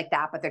 It feels like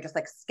that, but they're just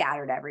like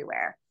scattered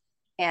everywhere.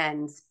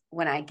 And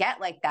when I get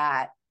like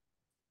that,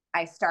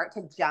 I start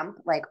to jump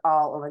like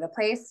all over the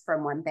place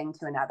from one thing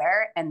to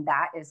another. And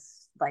that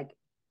is like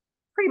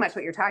pretty much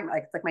what you're talking about.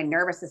 Like it's like my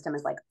nervous system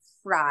is like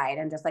fried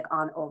and just like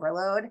on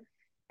overload.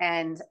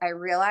 And I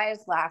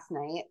realized last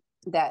night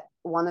that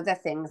one of the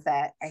things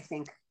that I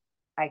think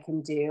I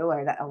can do,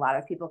 or that a lot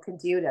of people can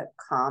do to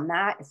calm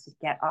that, is to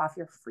get off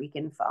your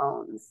freaking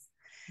phones.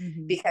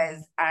 Mm-hmm.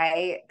 Because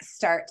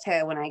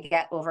when I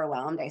get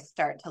overwhelmed, I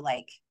start to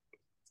like,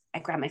 I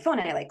grab my phone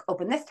and I like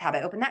open this tab,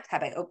 I open that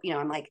tab,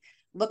 I'm like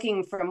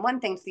looking from one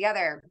thing to the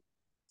other.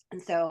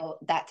 And so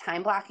that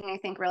time blocking, I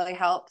think, really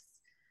helps.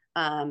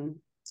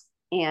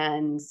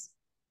 And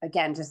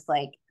again, just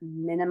like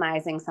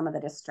minimizing some of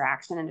the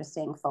distraction and just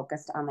staying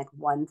focused on like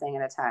one thing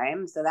at a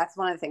time. So that's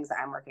one of the things that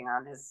I'm working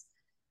on is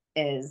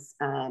because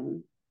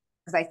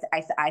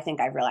I think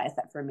I've realized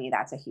that for me,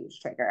 that's a huge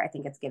trigger. I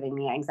think it's giving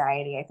me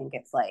anxiety. I think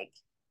it's like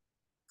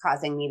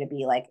causing me to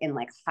be like in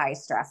like high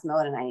stress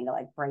mode, and I need to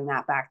like bring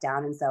that back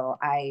down. And so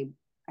I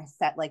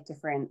set like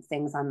different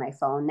things on my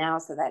phone now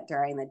so that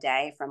during the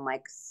day from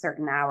like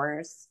certain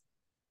hours,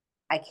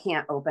 I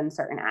can't open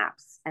certain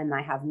apps, and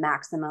I have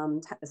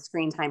maximum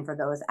screen time for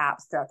those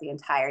apps throughout the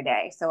entire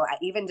day. So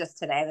even just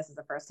today, this is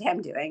the first day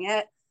I'm doing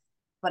it,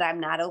 but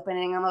I'm not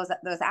opening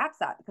those apps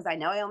up because I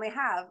know I only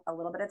have a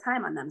little bit of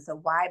time on them. So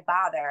why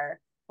bother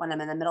when I'm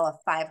in the middle of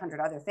 500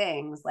 other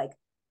things, like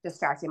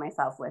distracting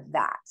myself with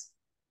that?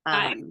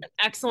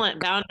 Excellent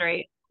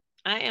boundary.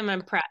 I am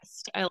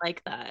impressed. I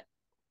like that.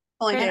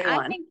 Only did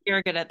one. I think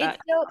you're good at that.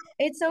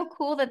 It's so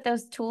cool that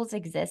those tools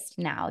exist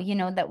now,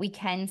 that we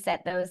can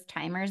set those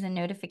timers and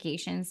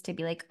notifications to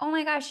be like, oh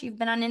my gosh, you've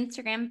been on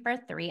Instagram for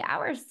 3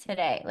 hours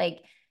today.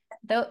 Like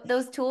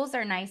those tools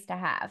are nice to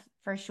have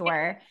for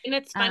sure. And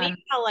it's funny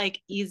how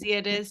like easy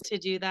it is to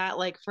do that.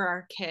 Like for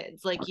our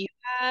kids, like you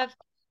have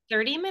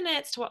 30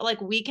 minutes to like,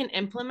 we can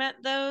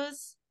implement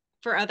those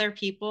for other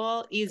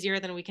people easier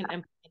than we can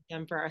implement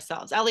them for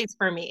ourselves, at least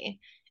for me.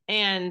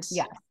 And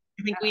Yeah.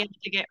 I think we have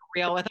to get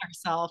real with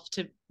ourselves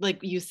to, like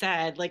you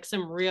said, like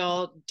some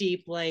real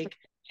deep, like,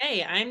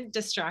 hey, I'm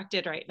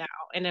distracted right now.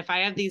 And if I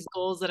have these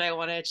goals that I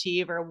want to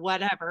achieve or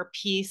whatever,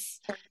 peace,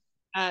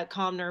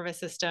 calm nervous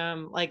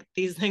system, like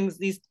these things,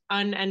 these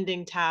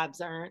unending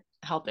tabs aren't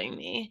helping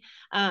me.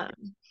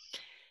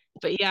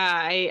 But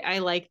yeah, I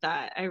like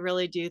that. I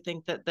really do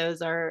think that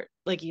those are,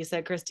 like you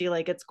said, Christy,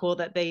 like it's cool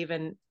that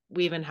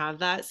we even have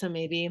that. So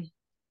maybe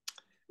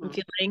I'm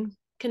feeling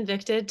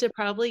convicted to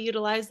probably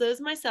utilize those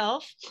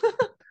myself.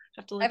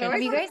 Have to look Have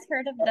into. you guys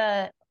heard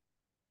of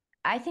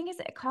I think is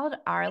it called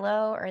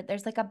Arlo, or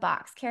there's like a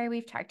box, Kerri,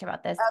 we've talked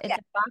about this. Oh, It's yeah.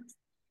 a box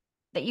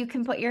that you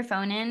can put your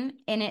phone in,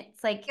 and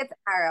it's like It's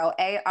Aro,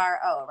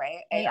 ARO,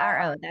 right?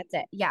 ARO, that's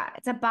it. Yeah,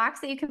 it's a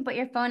box that you can put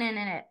your phone in,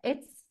 and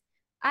it's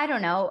I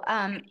don't know.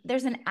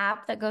 There's an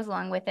app that goes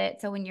along with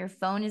it. So when your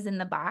phone is in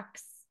the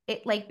box,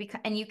 it like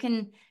and you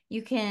can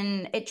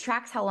it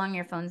tracks how long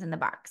your phone's in the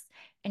box.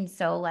 And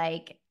so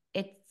like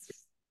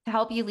it's to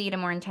help you lead a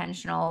more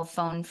intentional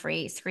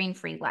phone-free,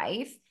 screen-free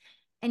life.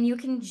 And you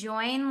can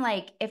join,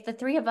 like, if the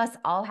three of us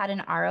all had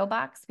an RO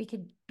box, we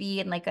could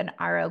be in like an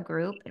RO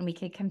group and we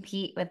could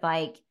compete with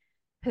like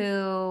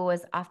who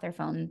was off their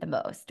phone the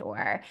most.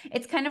 Or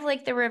it's kind of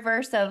like the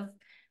reverse of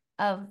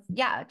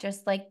yeah,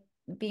 just like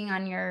being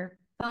on your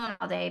phone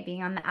all day,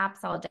 being on the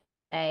apps all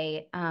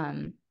day.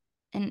 And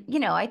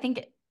I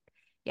think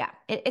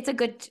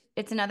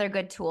it's another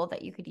good tool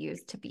that you could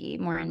use to be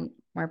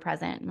more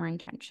present, more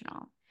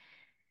intentional.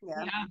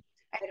 Yeah. Yeah.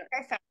 I think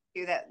I found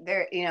too that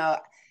there,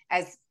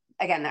 as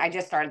again, I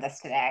just started this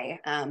today,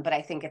 but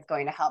I think it's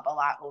going to help a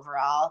lot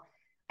overall.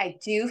 I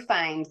do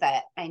find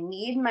that I do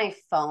need my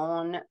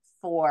phone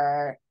to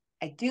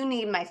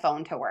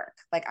work.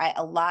 Like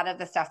a lot of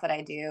the stuff that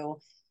I do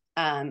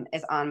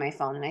is on my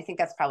phone. And I think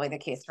that's probably the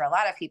case for a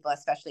lot of people,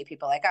 especially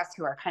people like us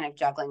who are kind of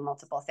juggling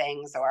multiple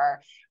things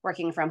or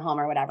working from home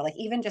or whatever. Like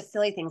even just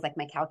silly things like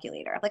my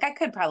calculator. Like I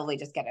could probably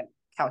just get a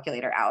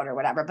calculator out or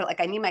whatever, but like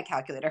I need my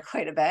calculator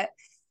quite a bit.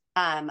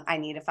 I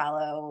need to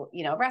follow,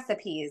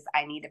 recipes.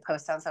 I need to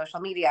post on social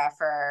media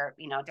for,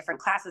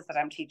 different classes that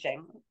I'm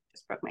teaching.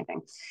 Just broke my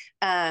thing.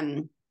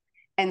 And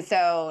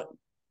so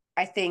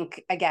I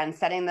think again,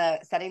 setting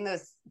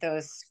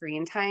those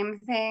screen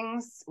time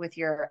things with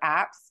your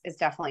apps is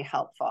definitely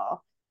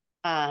helpful.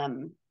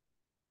 And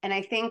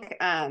I think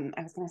I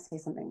was going to say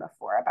something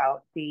before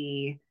about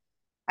I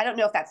don't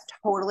know if that's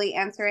totally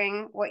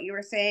answering what you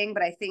were saying,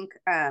 but I think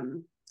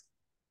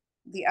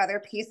the other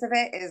piece of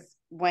it is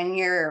when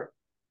you're,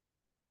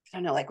 I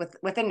don't know, like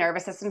with the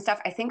nervous system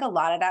stuff, I think a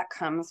lot of that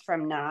comes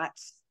from not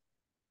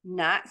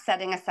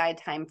setting aside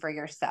time for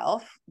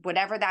yourself,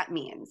 whatever that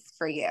means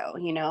for you,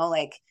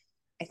 like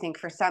I think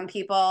for some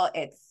people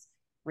it's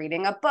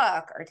reading a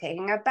book or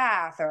taking a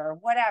bath or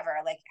whatever,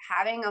 like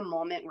having a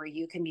moment where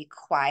you can be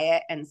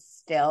quiet and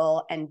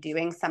still and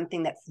doing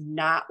something that's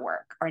not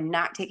work or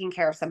not taking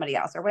care of somebody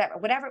else or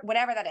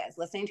whatever that is,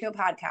 listening to a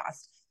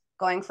podcast,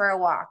 going for a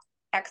walk,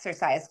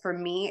 exercise. For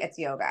me, it's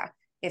yoga.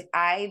 If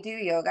I do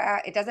yoga,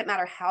 it doesn't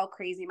matter how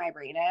crazy my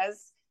brain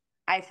is.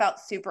 I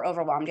felt super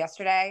overwhelmed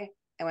yesterday.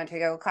 I went to a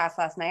yoga class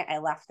last night. I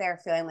left there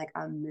feeling like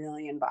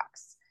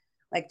 $1,000,000.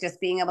 Like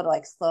just being able to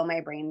like slow my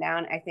brain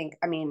down. I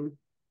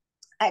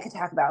could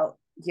talk about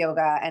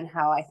yoga and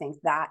how I think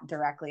that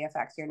directly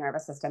affects your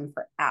nervous system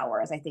for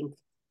hours. I think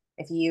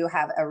if you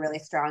have a really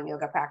strong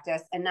yoga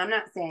practice, and I'm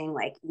not saying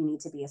like you need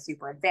to be a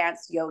super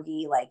advanced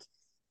yogi, like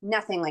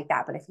nothing like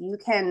that, but if you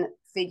can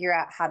figure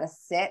out how to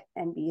sit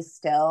and be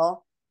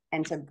still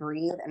and to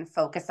breathe and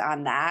focus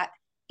on that,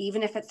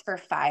 even if it's for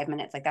 5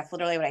 minutes, like that's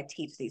literally what I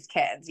teach these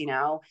kids,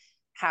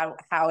 how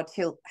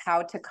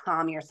to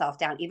calm yourself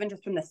down, even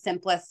just from the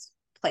simplest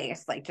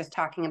place, like just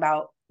talking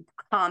about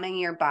calming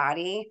your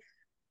body.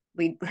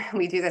 We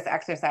do this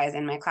exercise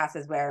in my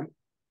classes where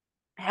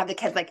I have the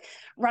kids like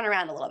run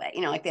around a little bit,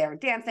 like they're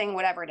dancing,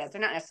 whatever it is.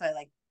 They're not necessarily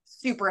like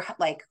super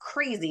like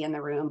crazy in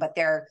the room, but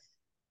they're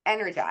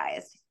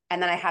energized.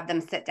 And then I have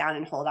them sit down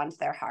and hold on to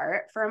their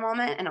heart for a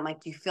moment. And I'm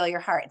like, do you feel your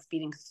heart? It's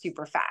beating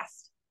super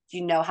fast. Do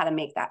you know how to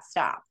make that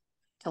stop,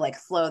 to like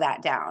slow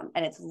that down?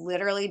 And it's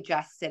literally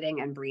just sitting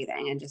and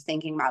breathing and just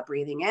thinking about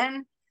breathing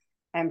in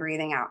and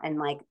breathing out. And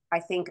like, I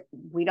think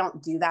we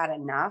don't do that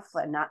enough.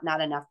 Like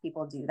not enough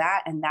people do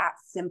that. And that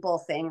simple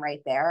thing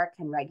right there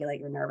can regulate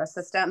your nervous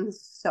system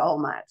so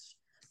much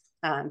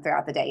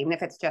throughout the day, even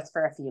if it's just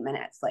for a few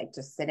minutes, like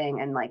just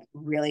sitting and like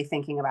really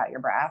thinking about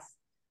your breath.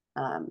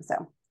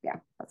 So yeah,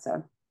 that's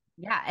so.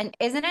 Yeah. And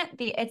isn't it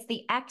it's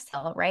the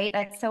exhale, right?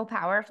 That's so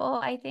powerful,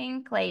 I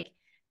think. Like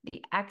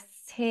the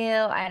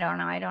exhale, I don't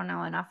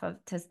know enough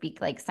to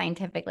speak like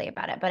scientifically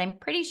about it, but I'm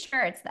pretty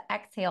sure it's the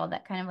exhale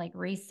that kind of like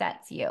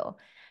resets you.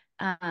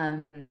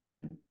 Um,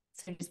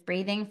 so just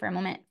breathing for a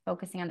moment,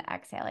 focusing on the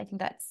exhale. I think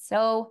that's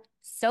so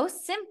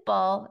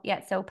simple,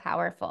 yet so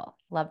powerful.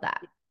 Love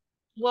that.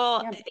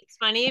 Well, Yeah. it's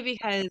funny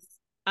because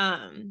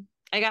I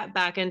got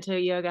back into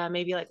yoga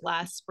maybe like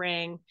last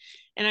spring,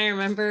 and I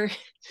remember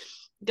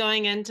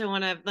going into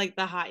one of like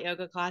the hot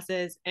yoga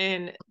classes,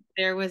 and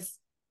there was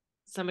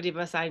somebody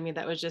beside me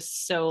that was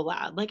just so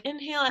loud, like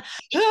inhale,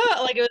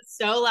 like it was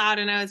so loud.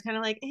 And I was kind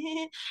of like,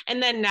 eh.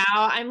 And then now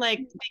I'm like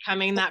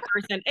becoming that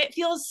person. It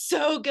feels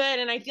so good.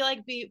 And I feel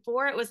like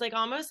before it was like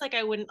almost like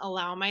I wouldn't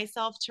allow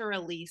myself to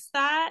release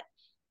that.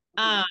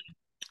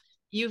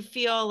 You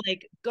feel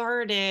like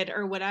guarded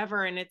or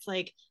whatever. And it's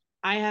like,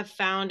 I have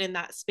found in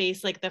that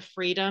space, like the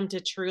freedom to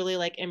truly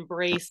like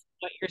embrace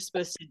what you're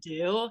supposed to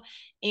do.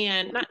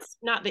 And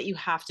not that you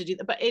have to do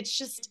that, but it's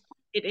just,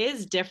 it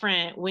is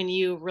different when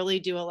you really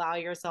do allow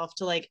yourself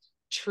to like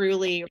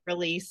truly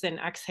release and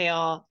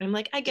exhale. I'm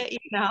like, I get you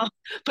now.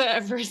 But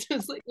at first it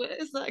was like, what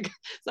is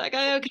that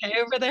guy okay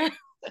over there?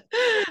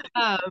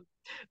 um,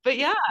 but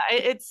yeah,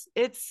 it's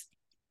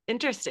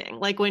interesting.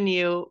 Like when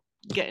you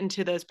get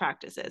into those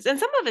practices. And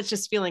some of it's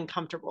just feeling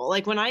comfortable.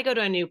 Like when I go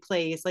to a new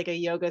place, like a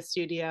yoga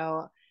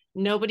studio,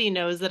 nobody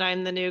knows that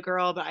I'm the new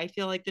girl, but I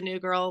feel like the new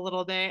girl a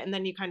little bit. And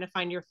then you kind of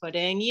find your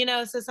footing, you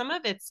know? So some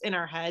of it's in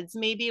our heads,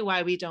 maybe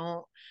why we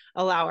don't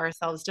allow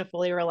ourselves to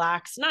fully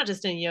relax, not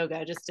just in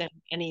yoga, just in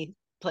any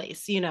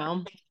place, you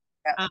know?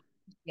 Yeah.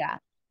 Yeah.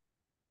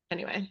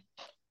 Anyway.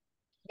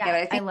 Yeah, but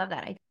I I think love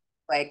that.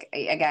 like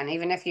again,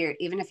 even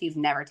if you've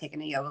never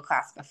taken a yoga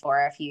class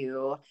before,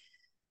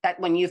 that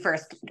when you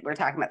first were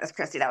talking about this,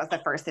 Christy, that was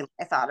the first thing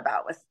I thought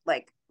about was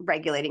like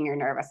regulating your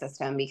nervous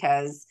system,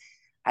 because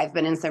I've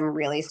been in some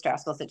really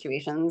stressful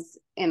situations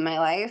in my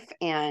life.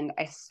 And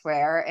I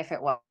swear, if it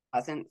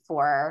wasn't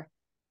for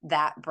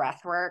that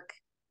breath work,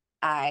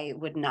 I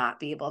would not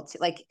be able to,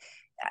 like,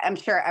 I'm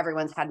sure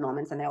everyone's had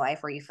moments in their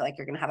life where you feel like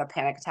you're going to have a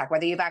panic attack,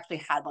 whether you've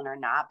actually had one or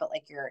not, but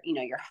like your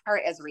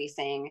heart is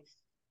racing.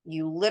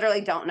 You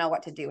literally don't know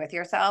what to do with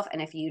yourself.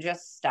 And if you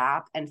just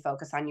stop and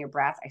focus on your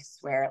breath, I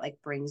swear it like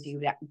brings you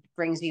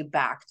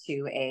back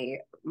to a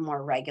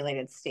more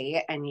regulated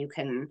state, and you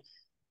can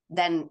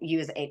then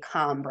use a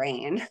calm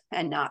brain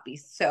and not be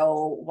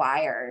so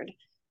wired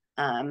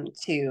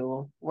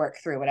to work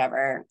through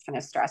whatever kind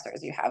of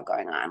stressors you have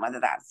going on,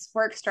 whether that's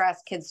work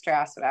stress, kid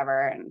stress,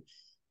 whatever.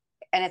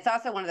 And it's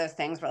also one of those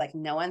things where like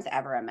no one's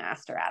ever a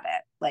master at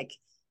it. Like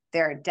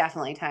there are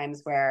definitely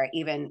times where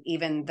even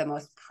the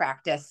most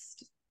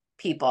practiced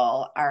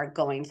people are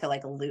going to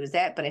like lose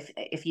it. But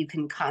if you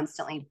can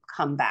constantly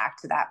come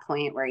back to that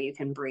point where you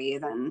can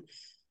breathe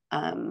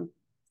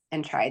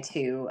and try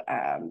to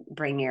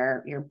bring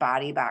your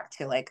body back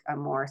to like a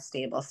more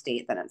stable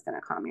state, then it's going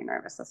to calm your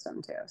nervous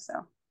system too. So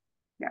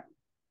yeah.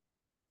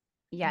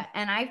 Yeah,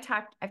 and I've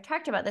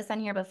talked about this on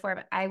here before,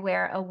 but I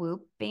wear a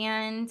Whoop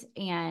band,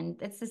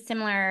 and it's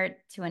similar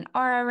to an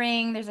Aura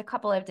ring. There's a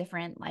couple of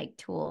different like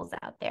tools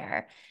out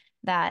there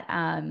that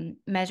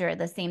measure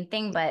the same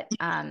thing, but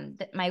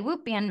my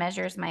Whoop band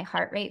measures my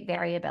heart rate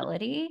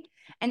variability.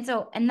 And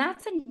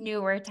that's a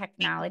newer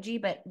technology,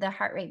 but the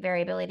heart rate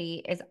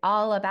variability is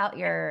all about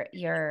your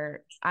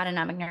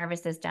autonomic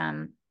nervous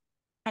system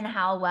and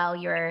how well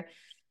you're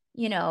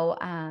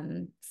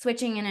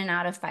switching in and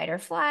out of fight or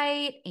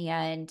flight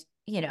and,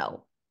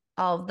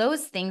 all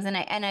those things. And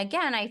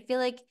again, I feel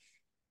like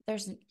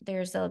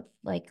there's a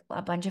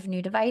bunch of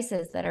new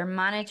devices that are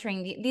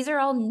monitoring. These are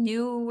all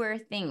newer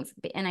things.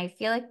 And I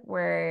feel like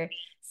we're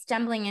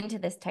stumbling into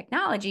this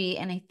technology,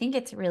 and I think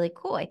it's really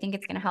cool. I think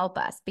it's going to help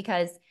us,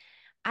 because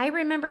I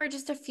remember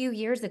just a few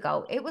years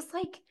ago, it was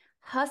like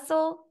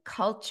hustle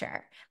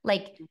culture,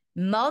 like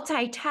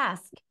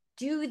multitask,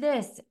 do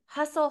this,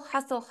 hustle,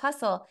 hustle,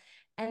 hustle.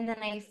 And then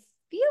I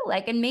feel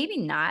like, and maybe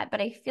not,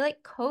 but I feel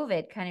like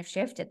COVID kind of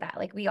shifted that.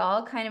 Like we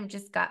all kind of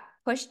just got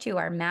pushed to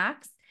our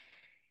max,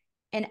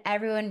 and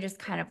everyone just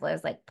kind of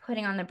was like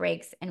putting on the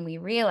brakes, and we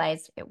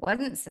realized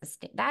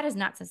that is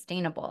not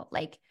sustainable.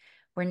 Like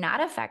we're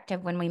not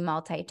effective when we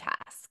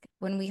multitask.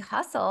 When we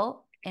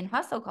hustle in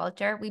hustle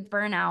culture, we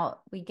burn out,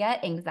 we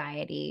get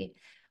anxiety,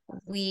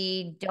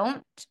 we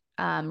don't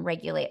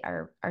regulate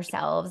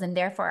ourselves, and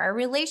therefore our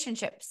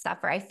relationships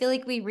suffer. I feel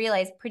like we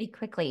realized pretty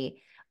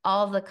quickly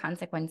all of the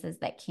consequences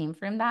that came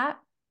from that.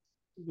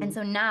 Mm-hmm. And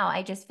so now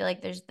I just feel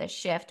like there's this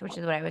shift, which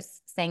is what I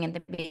was saying at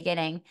the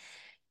beginning,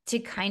 to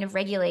kind of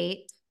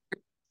regulate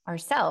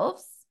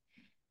ourselves.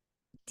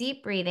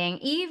 Deep breathing,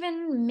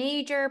 even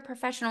major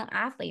professional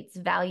athletes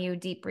value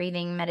deep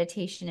breathing,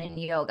 meditation, and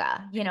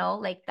yoga.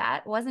 Like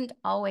that wasn't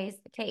always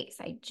the case.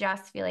 I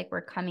just feel like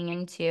we're coming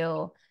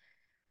into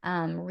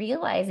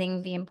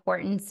realizing the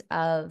importance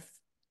of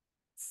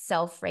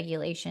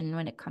self-regulation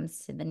when it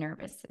comes to the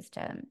nervous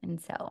system.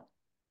 And so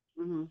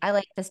I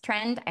like this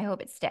trend. I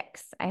hope it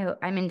sticks.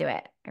 I'm into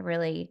it. I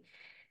really,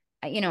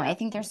 I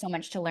think there's so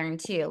much to learn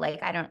too.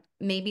 Like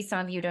maybe some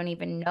of you don't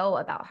even know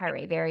about heart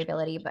rate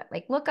variability, but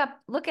like look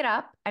it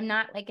up. I'm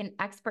not like an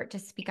expert to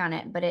speak on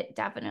it, but it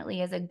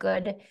definitely is a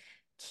good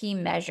key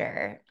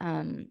measure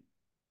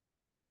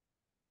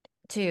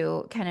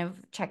to kind of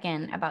check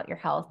in about your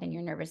health and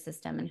your nervous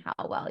system and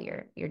how well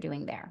you're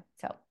doing there.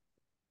 So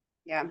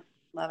yeah,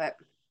 love it.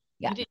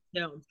 Yeah. I did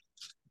too.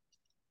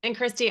 And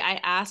Christy, I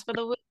asked for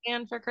the Whoop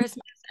band for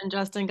Christmas, and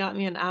Justin got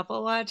me an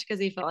Apple Watch because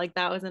he felt like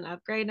that was an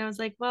upgrade. And I was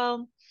like,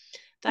 well,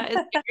 that is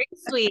very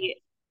sweet,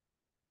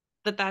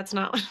 but that's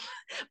not.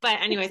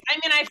 But anyways, I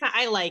mean,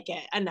 I like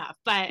it enough,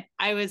 but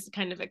I was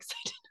kind of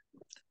excited.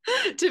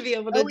 to be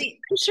able to Oh, do. wait.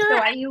 So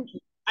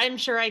I'm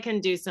sure I can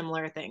do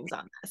similar things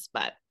on this,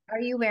 but are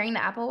you wearing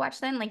the Apple Watch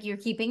then? Like you're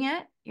keeping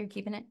it? You're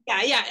keeping it?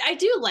 yeah, I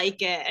do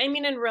like it. I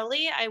mean, and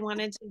really I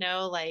wanted to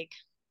know like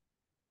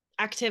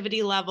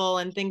activity level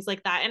and things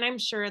like that. And I'm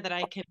sure that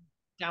I can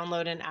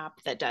download an app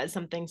that does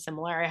something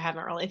similar. I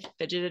haven't really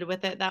fidgeted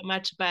with it that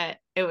much, but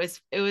it was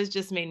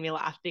just made me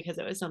laugh because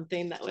it was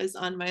something that was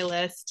on my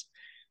list.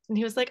 And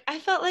he was like, I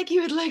felt like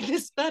you would like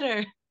this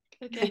better.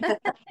 Okay.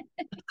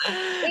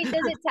 Wait,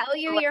 does it tell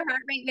you your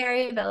heart rate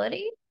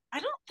variability? I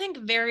don't think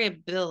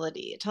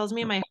variability. It tells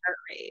me my heart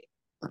rate.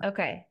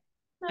 Okay.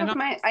 I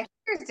don't. I think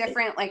there's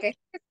different. Like I think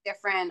it's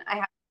different. I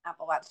have an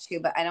Apple Watch too,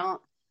 but I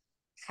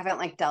haven't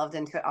like delved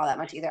into it all that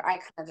much either. I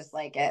kind of just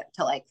like it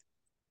to like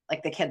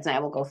the kids and I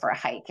will go for a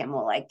hike and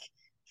we'll like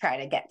try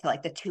to get to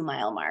like the 2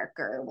 mile mark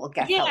or we'll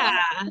guess how long.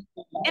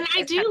 Yeah. And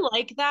I do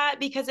like that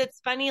because it's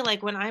funny,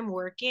 like when I'm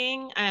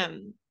working,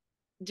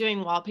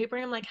 doing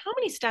wallpapering, I'm like, how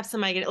many steps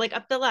am I getting? Like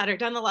up the ladder,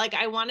 down the like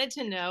I wanted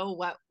to know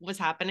what was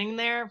happening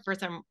there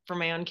for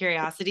my own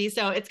curiosity.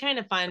 So it's kind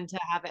of fun to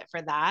have it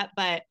for that.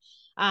 But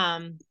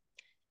and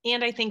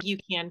I think you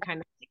can kind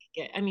of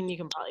get, I mean, you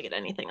can probably get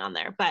anything on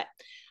there, but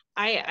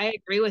I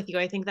agree with you.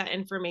 I think that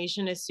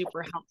information is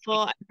super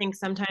helpful. I think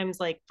sometimes,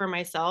 like for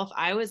myself,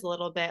 I was a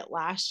little bit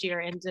last year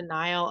in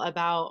denial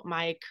about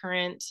my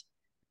current,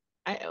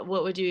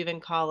 what would you even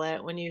call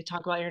it when you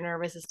talk about your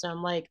nervous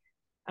system? Like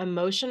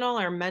emotional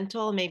or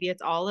mental, maybe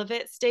it's all of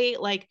it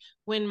state. Like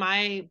when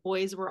my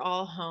boys were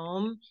all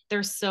home,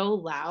 they're so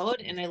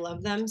loud and I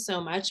love them so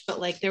much,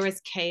 but like there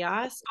was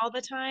chaos all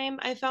the time.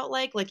 I felt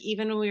like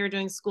even when we were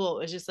doing school,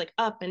 it was just like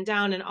up and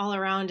down and all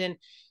around. And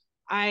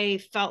I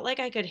felt like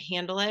I could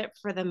handle it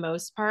for the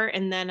most part.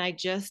 And then I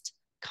just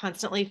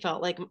constantly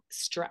felt like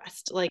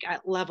stressed, like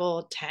at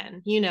level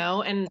 10,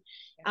 and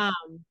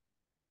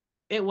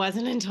it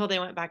wasn't until they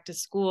went back to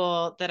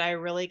school that I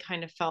really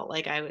kind of felt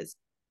like I was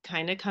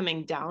kind of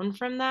coming down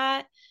from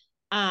that.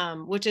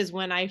 Which is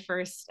when I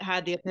first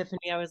had the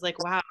epiphany. I was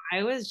like, wow,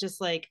 I was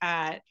just like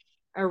at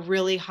a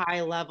really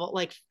high level,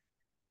 like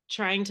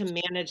trying to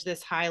manage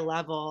this high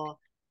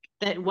level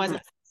that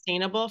wasn't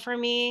sustainable for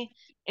me.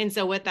 And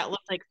so what that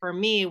looked like for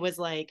me was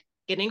like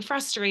getting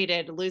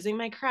frustrated, losing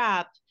my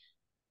crap.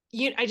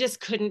 I just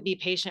couldn't be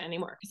patient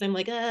anymore because I'm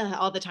like,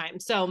 all the time.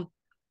 So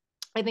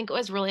I think it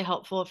was really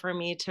helpful for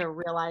me to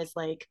realize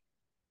like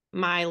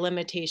my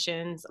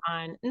limitations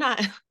on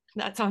not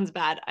that sounds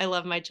bad. I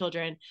love my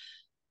children,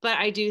 but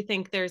I do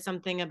think there's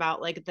something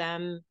about like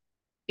them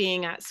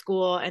being at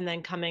school and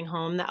then coming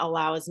home that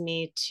allows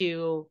me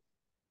to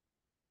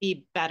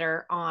be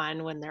better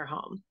on when they're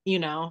home,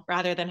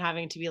 rather than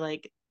having to be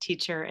like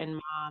teacher and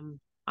mom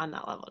on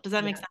that level. Does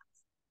that make sense?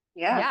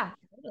 Yeah. Yeah,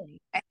 totally.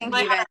 I think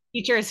I even have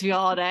teachers feel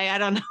all day. I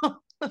don't know.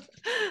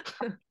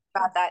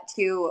 about that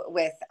too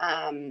with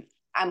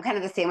I'm kind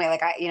of the same way.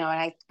 Like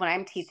when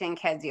I'm teaching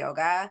kids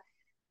yoga,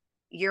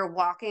 you're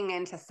walking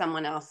into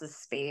someone else's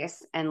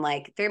space and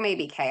like there may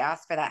be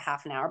chaos for that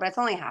half an hour, but it's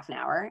only half an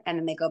hour and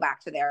then they go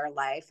back to their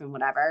life and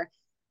whatever.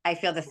 I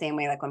feel the same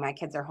way like when my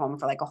kids are home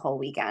for like a whole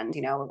weekend,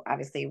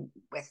 obviously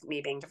with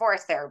me being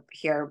divorced, they're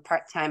here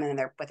part-time and then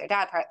they're with their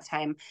dad part of the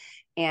time.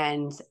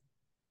 And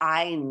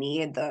I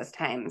need those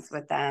times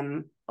with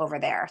them over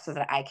there so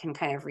that I can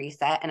kind of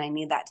reset. And I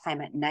need that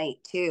time at night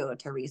too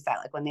to reset,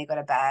 like when they go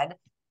to bed,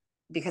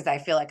 because I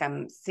feel like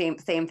I'm same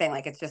thing.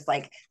 Like it's just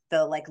like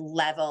the like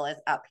level is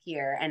up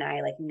here and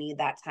I like need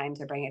that time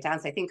to bring it down.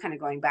 So I think kind of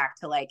going back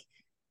to like,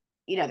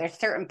 there's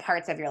certain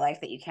parts of your life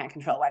that you can't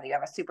control, whether you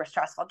have a super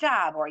stressful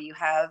job or you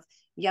have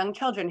young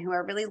children who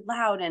are really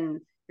loud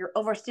and you're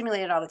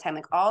overstimulated all the time.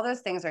 Like all those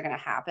things are going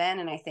to happen.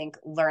 And I think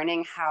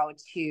learning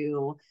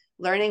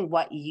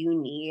what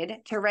you need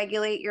to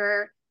regulate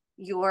your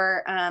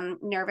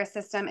nervous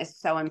system is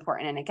so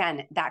important. And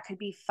again, that could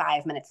be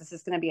 5 minutes. This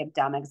is going to be a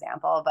dumb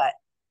example, but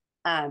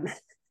um,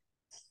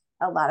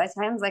 a lot of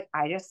times, like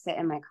I just sit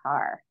in my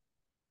car,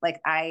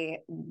 like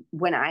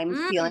when I'm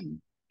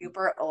feeling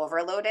super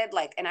overloaded,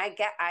 like, and I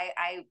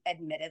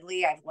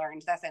admittedly, I've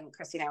learned this, and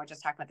Christy and I were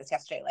just talking about this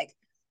yesterday. Like,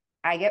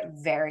 I get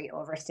very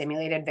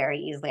overstimulated very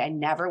easily. I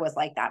never was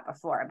like that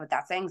before, but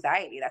that's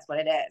anxiety. That's what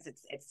it is.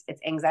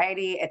 It's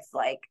anxiety. It's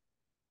like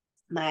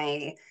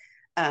my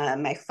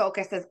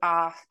focus is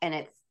off, and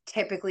it's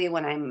typically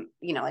when I'm,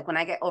 like when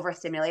I get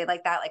overstimulated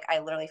like that, like I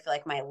literally feel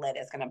like my lid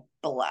is going to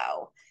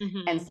blow.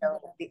 Mm-hmm. And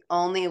so the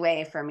only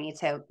way for me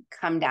to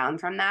come down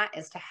from that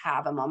is to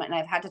have a moment. And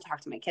I've had to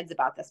talk to my kids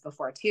about this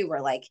before too, where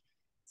like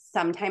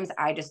sometimes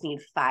I just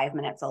need 5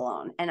 minutes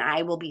alone and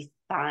I will be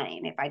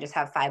fine if I just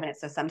have 5 minutes.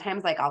 So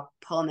sometimes like I'll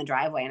pull in the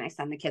driveway and I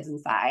send the kids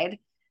inside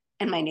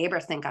and my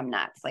neighbors think I'm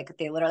nuts. Like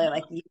they literally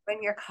like, you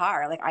in your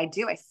car. Like I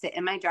do, I sit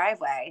in my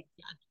driveway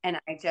and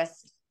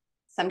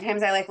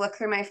sometimes I like look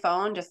through my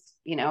phone just,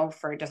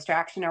 for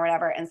distraction or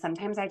whatever. And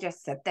sometimes I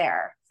just sit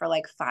there for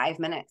like 5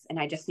 minutes and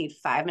I just need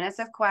 5 minutes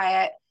of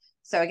quiet.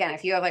 So again,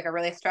 if you have like a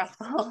really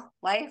stressful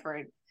life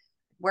or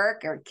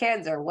work or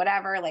kids or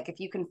whatever, like if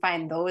you can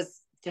find those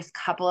just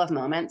couple of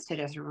moments to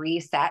just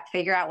reset,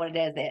 figure out what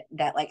it is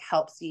that like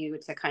helps you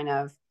to kind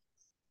of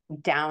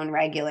down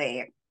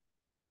regulate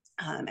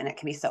And it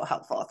can be so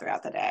helpful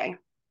throughout the day.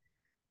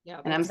 Yeah.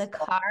 And I'm The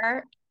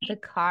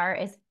car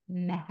is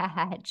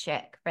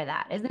magic for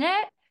that, isn't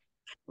it?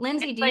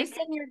 Lindsay, do you like,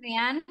 sit in your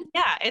van?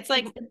 yeah, it's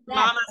like It's the best.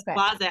 mama's Okay.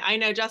 closet. I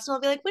know Justin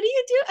will be like, what do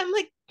you do? I'm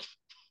like,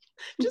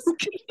 just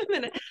give me a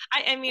minute.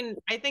 I mean,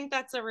 I think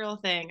that's a real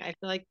thing. I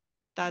feel like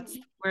that's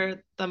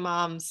where the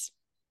moms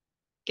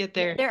get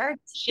their There are two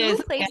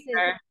shiz places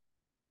together.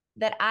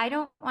 that I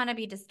don't want to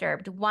be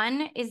disturbed.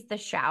 One is the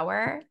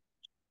shower.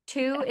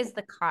 Two is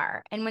the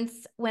car. And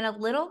when a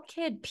little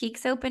kid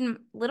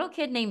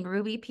named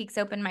Ruby peeks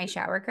open my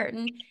shower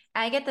curtain,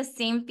 I get the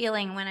same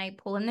feeling when I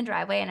pull in the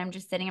driveway and I'm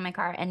just sitting in my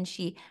car and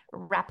she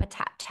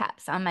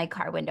taps on my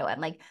car window.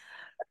 I'm like,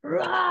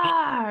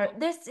 "Rawr!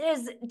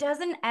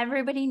 Doesn't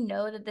everybody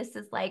know that this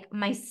is like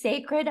my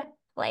sacred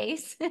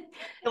place?" You're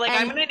like,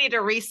 I'm And gonna need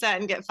to reset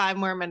and get 5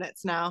 more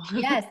minutes now.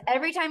 yes,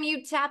 every time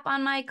you tap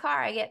on my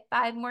car, I get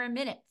 5 more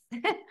minutes.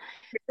 The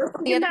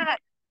in other that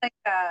like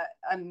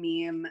a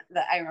meme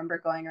that I remember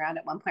going around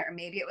at one point, or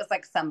maybe it was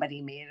like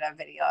somebody made a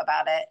video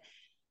about it.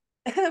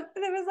 It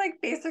was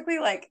like basically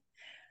like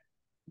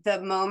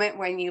the moment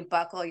when you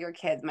buckle your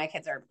kids, my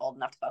kids are old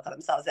enough to buckle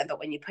themselves in, but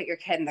when you put your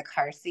kid in the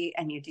car seat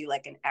and you do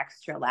like an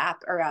extra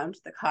lap around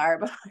the car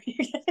before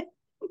you get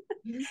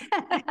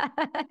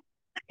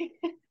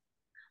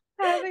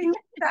having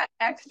that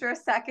extra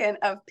second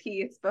of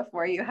peace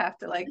before you have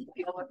to like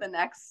deal with the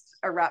next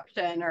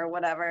eruption or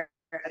whatever.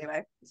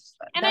 Anyway,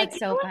 And I That's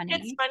think so it's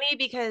funny. funny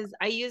because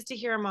I used to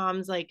hear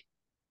moms like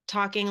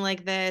talking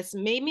like this,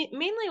 maybe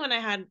mainly when I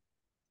had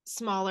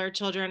smaller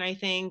children, I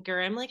think, or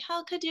I'm like,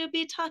 how could you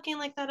be talking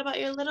like that about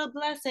your little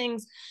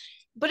blessings?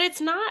 But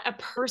it's not a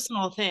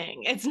personal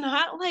thing. It's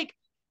not like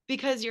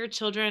because your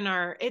children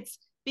are, it's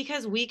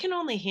because we can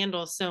only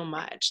handle so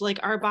much. Like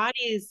our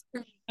bodies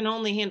can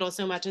only handle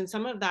so much. And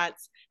some of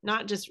that's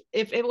not just,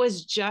 if it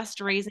was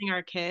just raising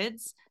our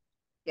kids,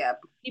 yeah,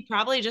 we'd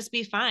probably just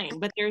be fine.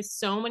 But there's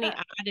so many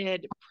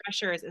added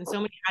pressures and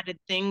so many added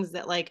things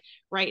that, like,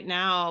 right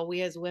now,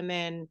 we as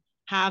women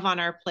have on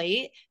our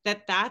plate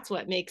that's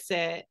what makes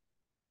it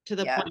to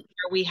the yeah, point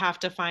where we have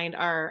to find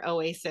our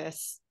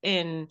oasis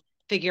and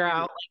figure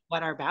out like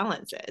what our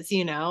balance is,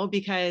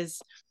 because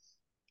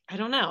I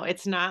don't know,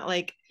 it's not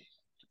like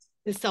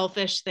the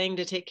selfish thing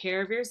to take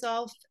care of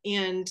yourself.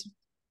 And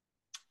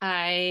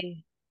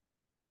I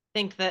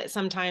think that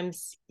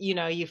sometimes, you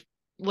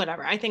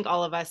whatever. I think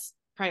all of us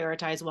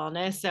prioritize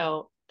wellness.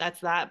 So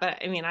that's that. But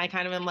I mean, I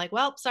kind of am like,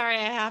 well, sorry,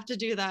 I have to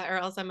do that or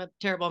else I'm a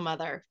terrible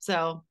mother.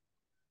 So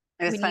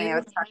it was When funny. I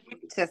was you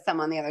talking to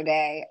someone the other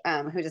day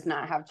who does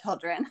not have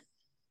children.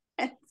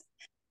 And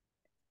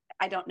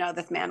I don't know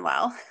this man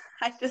well.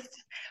 I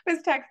just was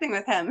texting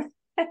with him,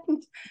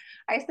 and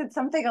I said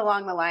something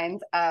along the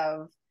lines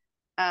of,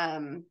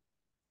 I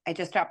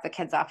just dropped the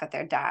kids off at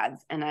their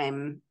dad's,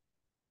 and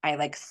I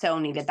like so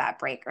needed that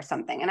break or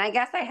something. And I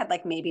guess I had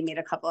like maybe made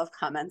a couple of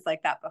comments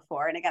like that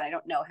before. And again, I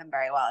don't know him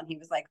very well. And he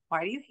was like,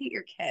 "Why do you hate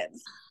your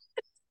kids?"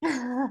 And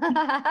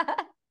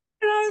I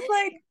was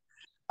like,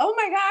 "Oh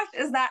my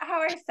gosh, is that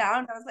how I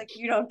sound?" I was like,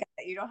 "You don't get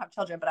it. You don't have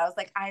children." But I was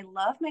like, "I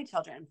love my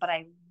children, but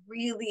I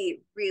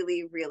really,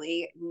 really,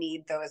 really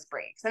need those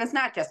breaks." And it's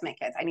not just my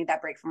kids. I need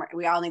that break from,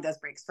 we all need those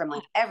breaks from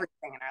like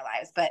everything in our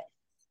lives. But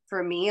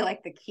for me,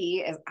 like the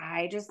key is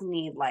I just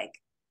need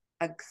like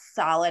a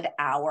solid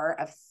hour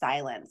of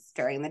silence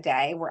during the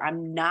day where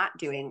I'm not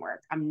doing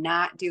work. I'm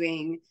not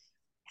doing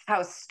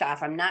house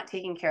stuff. I'm not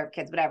taking care of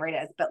kids, whatever it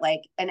is. But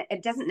like, and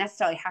it doesn't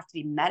necessarily have to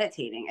be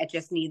meditating. It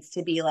just needs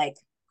to be like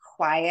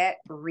quiet,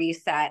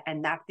 reset.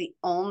 And that's the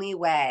only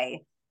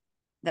way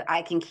that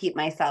I can keep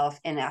myself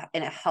in a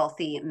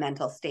healthy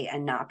mental state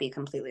and not be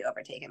completely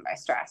overtaken by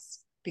stress.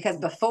 Because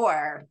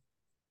before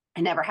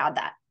I never had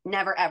that.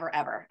 Never, ever,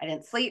 ever. I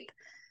didn't sleep.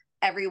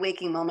 Every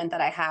waking moment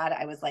that I had,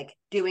 I was like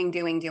doing,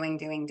 doing, doing,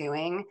 doing,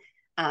 doing.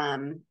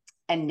 And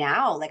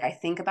now, like I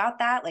think about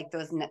that, like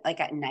those, like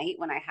at night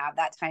when I have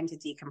that time to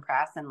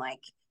decompress and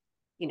like,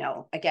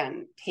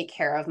 again, take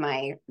care of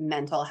my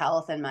mental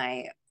health and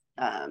my,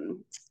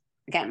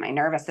 again, my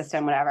nervous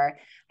system, whatever.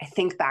 I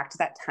think back to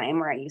that time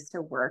where I used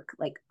to work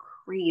like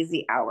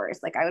crazy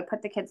hours. Like I would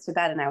put the kids to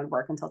bed and I would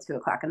work until 2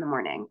 o'clock in the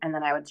morning, and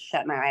then I would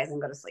shut my eyes and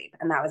go to sleep,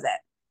 and that was it.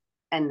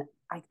 And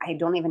I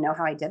don't even know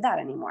how I did that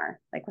anymore,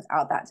 like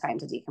without that time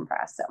to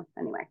decompress. So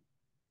anyway,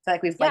 so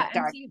like we've Yeah, like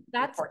and dark see,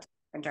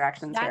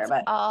 interactions here, that's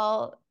but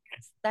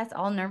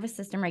all nervous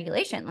system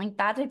regulation. Like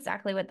that's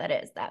exactly what that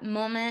is. That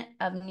moment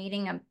of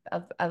needing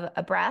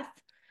a breath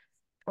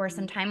or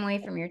some time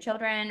away from your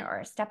children or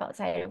a step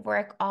outside of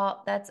work,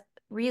 all that's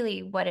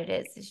really what it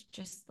is. It's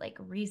just like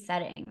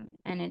resetting.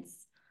 And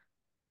it's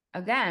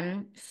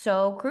again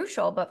so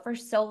crucial. But for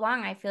so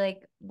long, I feel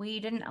like we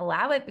didn't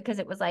allow it because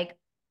it was like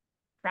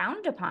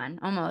frowned upon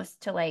almost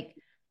to like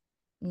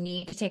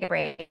need to take a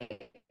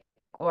break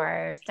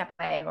or step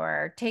away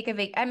or take a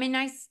vac. I mean,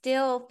 I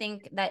still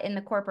think that in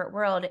the corporate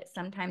world,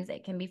 sometimes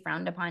it can be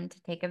frowned upon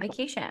to take a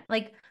vacation.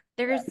 Like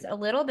there's a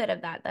little bit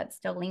of that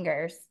still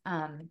lingers.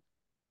 And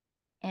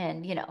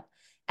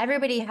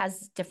everybody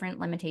has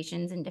different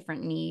limitations and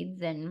different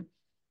needs. And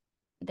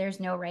there's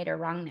no right or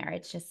wrong there.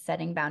 It's just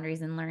setting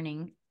boundaries and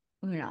learning,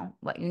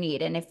 what you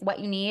need. And if what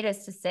you need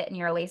is to sit in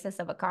your oasis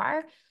of a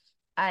car,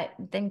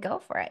 then go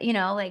for it.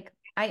 Like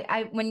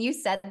when you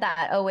said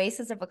that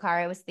oasis of a car,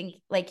 I was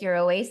thinking like your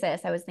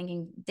oasis, I was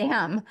thinking,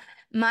 damn,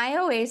 my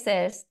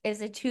oasis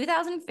is a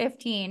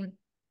 2015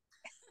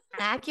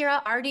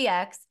 Acura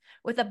RDX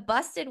with a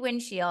busted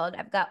windshield.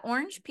 I've got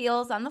orange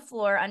peels on the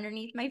floor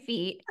underneath my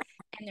feet,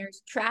 and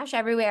there's trash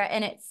everywhere,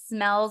 and it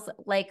smells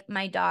like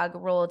my dog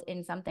rolled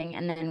in something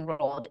and then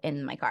rolled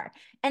in my car.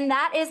 And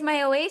that is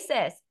my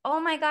oasis. Oh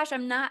my gosh,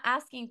 I'm not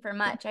asking for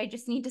much. I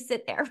just need to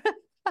sit there.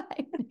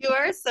 You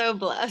are so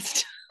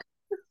blessed.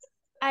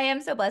 I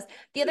am so blessed.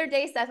 The other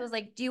day, Seth was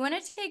like, "Do you want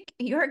to take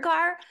your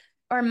car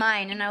or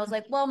mine?" And I was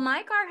like, "Well,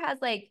 my car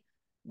has like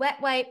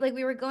wet wipe. Like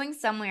we were going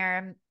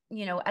somewhere,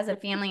 as a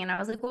family, and I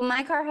was like, well,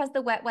 my car has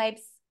the wet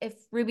wipes if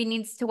Ruby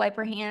needs to wipe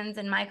her hands,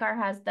 and my car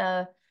has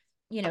the,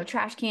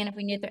 trash can if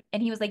we need it."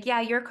 And he was like, "Yeah,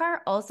 your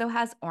car also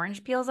has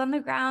orange peels on the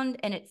ground,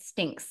 and it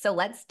stinks. So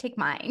let's take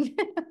mine."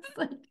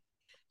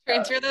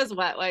 Transfer those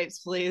wet wipes,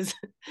 please.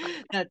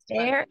 That's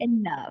fair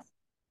enough.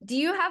 Do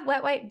you have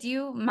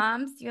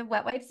moms, do you have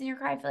wet wipes in your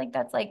car? I feel like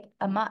that's like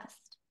a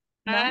must.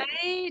 No?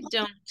 I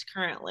don't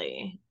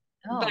currently,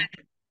 but Oh,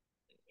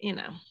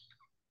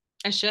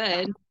 I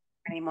should.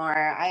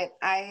 Anymore.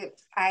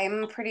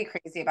 I'm pretty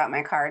crazy about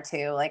my car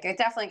too. Like it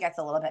definitely gets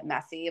a little bit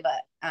messy,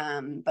 but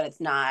it's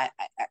not.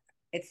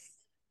 It's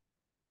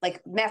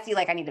like messy.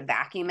 Like I need to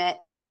vacuum it.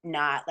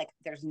 Not like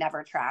there's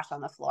never trash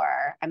on the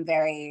floor.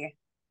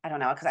 I don't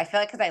know, because I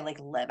feel like because I like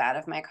live out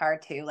of my car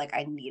too. Like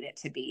I need it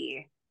to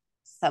be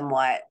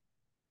somewhat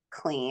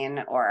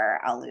clean, or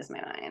I'll lose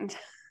my mind.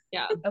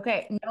 Yeah.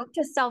 okay. Note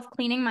to self,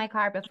 cleaning my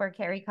car before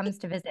Kerri comes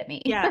to visit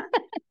me. Yeah.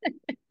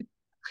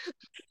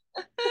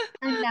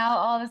 I'm now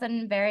all of a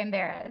sudden very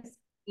embarrassed.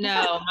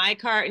 No, my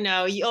car,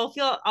 no,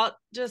 I'll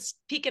just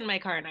peek in my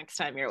car next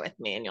time you're with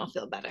me and you'll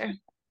feel better.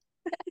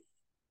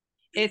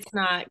 It's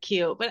not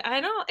cute, but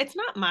it's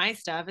not my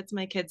stuff. It's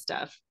my kid's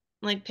stuff.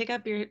 Like, pick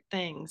up your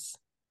things.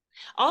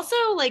 Also,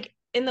 like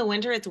in the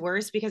winter, it's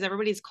worse because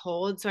everybody's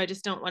cold. So I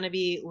just don't want to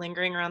be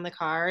lingering around the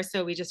car.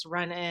 So we just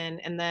run in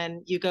and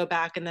then you go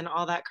back and then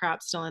all that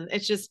crap's still in.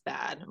 It's just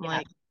bad. I'm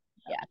like,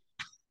 yeah.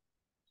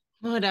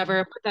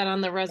 Whatever, put that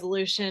on the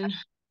resolution.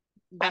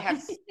 I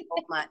have so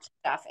much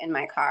stuff in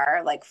my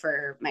car, like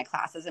for my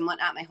classes and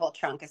whatnot. My whole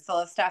trunk is full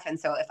of stuff. And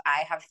so if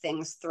I have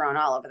things thrown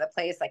all over the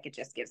place, like it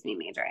just gives me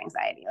major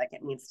anxiety. Like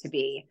it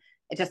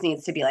just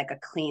needs to be like a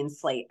clean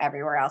slate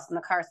everywhere else in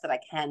the car so that I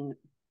can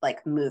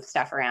like move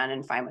stuff around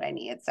and find what I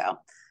need. So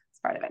it's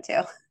part of it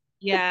too.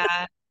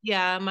 Yeah.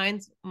 Yeah.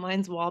 Mine's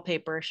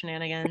wallpaper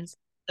shenanigans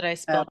that I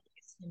spill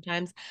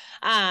sometimes.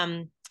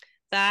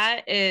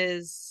 That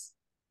is,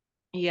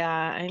 yeah,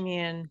 I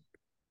mean,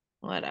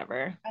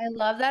 whatever. I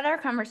love that our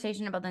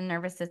conversation about the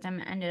nervous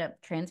system ended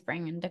up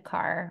transferring into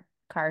car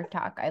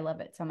talk. I love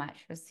it so much.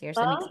 It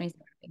seriously makes me so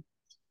happy.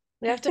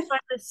 We have to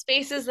find the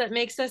spaces that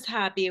makes us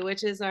happy,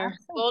 which is our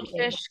Absolutely.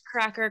 goldfish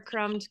cracker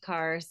crumbed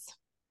cars.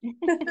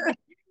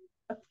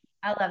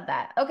 I love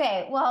that.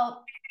 Okay,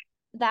 well,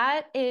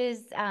 that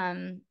is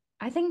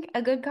I think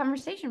a good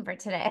conversation for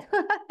today.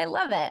 I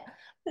love it.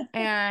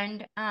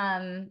 And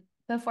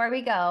before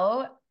we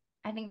go,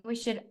 I think we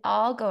should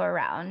all go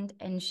around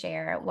and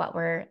share what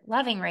we're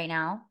loving right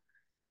now.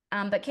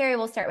 But Kerri,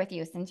 we'll start with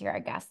you since you're our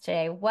guest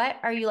today. What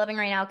are you loving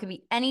right now? It could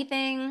be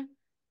anything,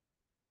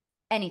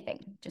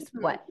 just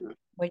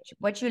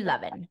what you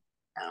loving?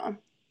 No.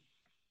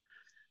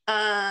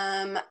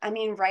 I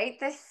mean, right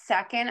this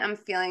second, I'm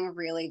feeling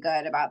really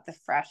good about the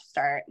fresh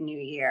start new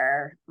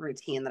year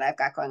routine that I've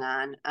got going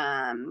on.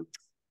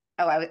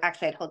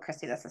 I told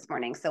Christy this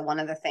morning. So one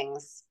of the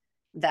things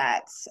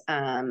that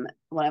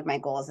one of my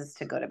goals is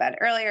to go to bed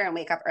earlier and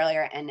wake up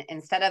earlier. And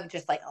instead of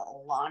just like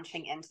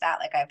launching into that,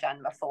 like I've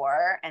done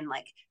before, and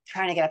like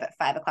trying to get up at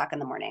 5 o'clock in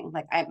the morning,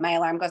 like my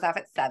alarm goes off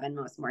at 7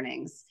 most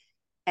mornings.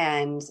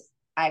 And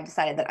I've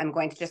decided that I'm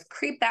going to just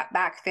creep that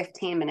back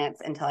 15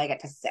 minutes until I get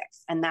to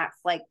 6. And that's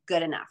like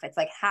good enough. It's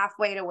like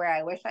halfway to where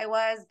I wish I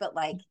was, but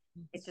like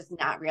it's just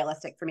not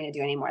realistic for me to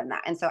do any more than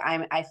that. And so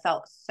I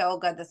felt so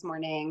good this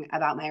morning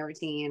about my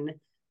routine.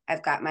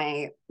 I've got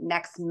my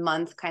next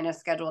month kind of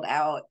scheduled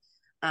out.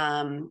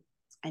 And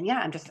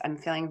yeah, I'm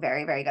feeling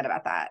very, very good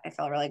about that. I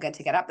feel really good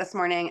to get up this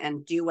morning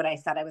and do what I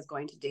said I was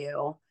going to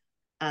do.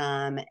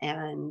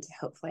 And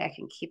hopefully I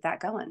can keep that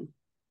going.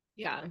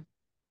 Yeah.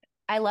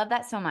 I love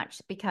that so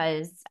much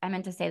because I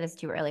meant to say this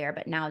to you earlier,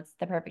 but now it's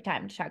the perfect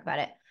time to talk about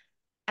it.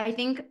 I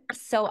think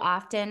so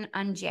often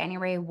on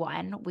January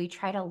 1, we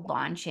try to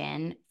launch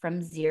in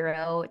from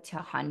 0 to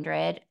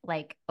 100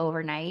 like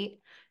overnight.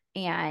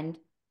 And,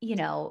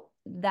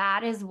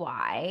 that is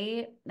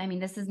why, I mean,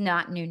 this is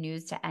not new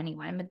news to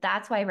anyone, but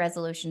that's why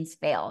resolutions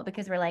fail,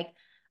 because we're like,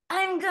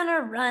 I'm going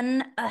to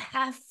run a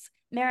half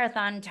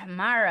marathon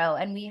tomorrow.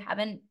 And we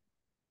haven't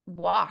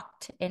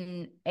walked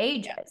in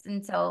ages.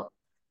 And so,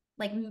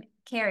 like,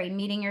 Kerri,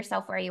 meeting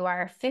yourself where you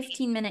are,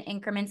 15-minute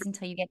increments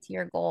until you get to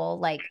your goal,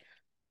 like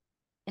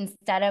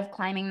instead of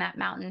climbing that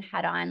mountain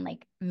head on,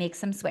 like make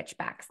some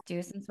switchbacks,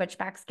 do some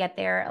switchbacks, get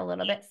there a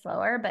little bit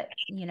slower, but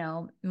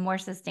more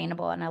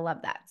sustainable. And I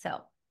love that.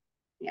 So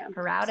Yeah.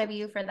 proud of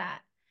you for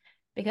that.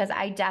 Because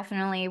I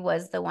definitely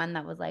was the one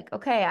that was like,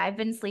 okay, I've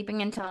been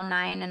sleeping until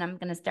 9 and I'm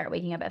going to start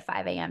waking up at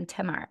 5 a.m.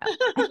 tomorrow.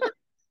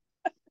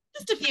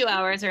 Just a few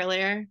hours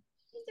earlier.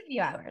 Just a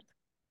few hours.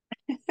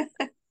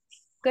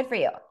 Good for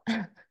you.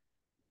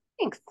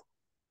 Thanks.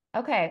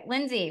 Okay,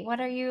 Lindsay, what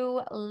are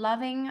you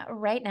loving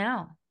right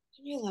now?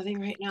 What am I loving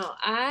right now?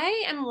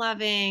 I am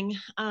loving,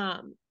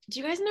 do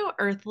you guys know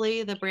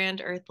Earthly, the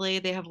brand Earthly?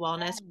 They have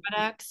wellness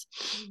products.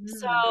 Mhm.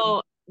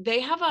 So they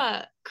have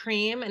a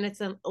cream and it's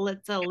a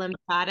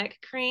lymphatic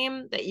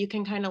cream that you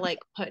can kind of like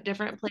put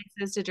different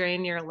places to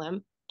drain your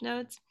lymph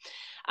nodes.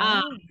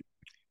 Um, Oh,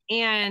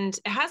 and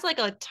it has like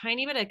a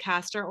tiny bit of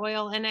castor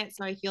oil in it.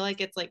 So I feel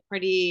like it's like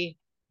pretty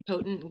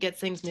potent and gets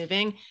things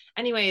moving.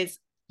 Anyways,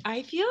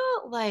 I feel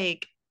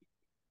like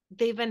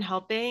it's been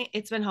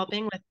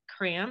helping with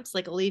cramps,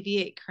 like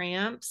alleviate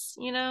cramps,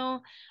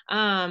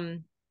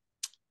 um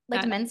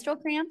like that menstrual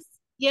cramps?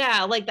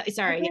 yeah, like that,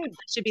 sorry, yeah, Okay.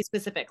 I should be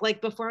specific,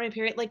 like before my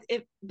period, like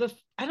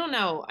I don't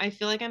know, I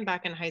feel like I'm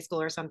back in high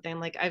school or something,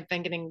 like I've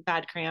been getting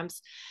bad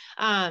cramps,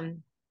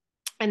 um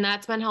and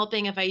that's been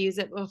helping if I use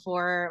it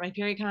before my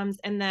period comes.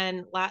 And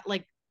then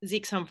like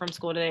Zeke's home from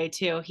school today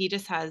too. He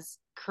just has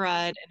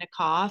crud and a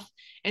cough.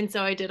 And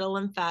so I did a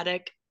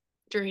lymphatic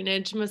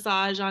drainage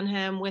massage on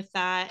him with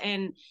that.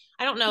 And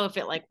I don't know if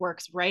it like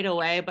works right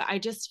away, but I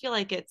just feel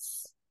like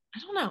I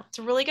don't know, it's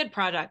a really good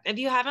product. If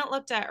you haven't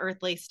looked at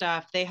Earthly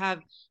stuff, they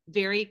have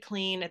very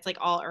clean, it's like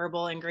all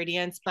herbal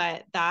ingredients,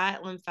 but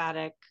that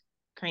lymphatic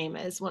cream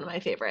is one of my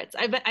favorites.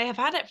 I have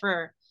had it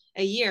for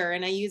a year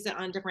and I use it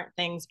on different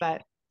things,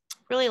 but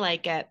really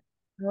like it.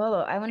 Oh,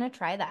 I want to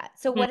try that.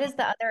 So Mhm.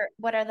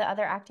 what are the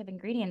other active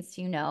ingredients?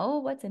 Do you know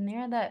what's in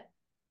there that,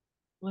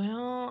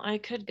 Well, I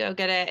could go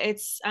get it.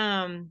 I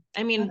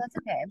oh, mean, that's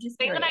okay. I'm just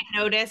the thing that curious. I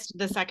noticed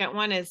the second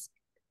one is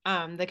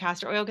the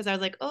castor oil because I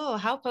was like, oh,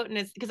 how potent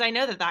is because I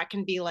know that that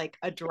can be like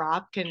a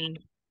drop can,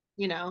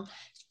 you know,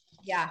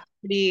 Yeah.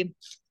 be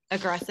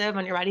aggressive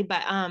on your body,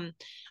 but I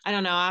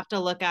don't know. I have to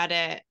look at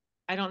it.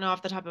 I don't know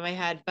off the top of my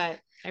head,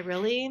 but I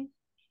really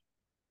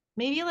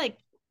maybe like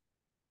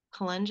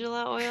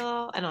calendula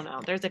oil. I don't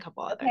know. There's a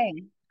couple other.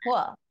 Okay,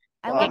 cool.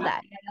 I love Well,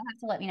 that. Yeah, you'll have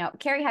to let me know.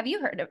 Carrie, have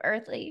you heard of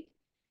Earthly?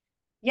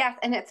 yes,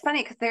 and it's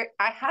funny because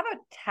I have a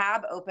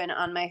tab open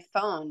on my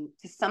phone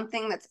to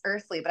something that's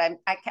earthly, but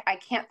I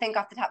can't think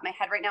off the top of my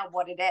head right now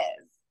what it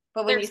is.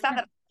 But when you There's said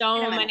that, wait a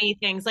so minute. many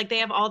things. Like they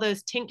have all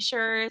those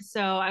tinctures.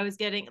 So I was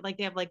getting like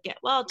they have like get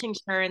well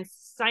tincture and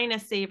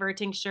sinus saver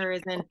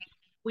tinctures and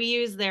we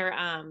use their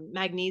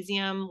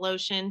magnesium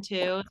lotion too.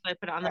 So I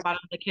put it on the bottom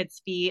of the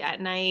kids' feet at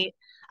night.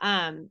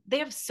 They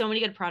have so many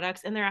good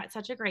products and they're at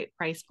such a great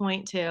price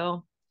point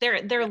too.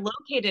 They're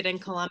located in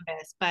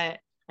Columbus, but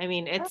I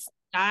mean it's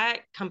that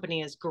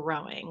company is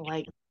growing.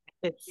 Like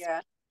it's Yeah,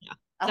 yeah.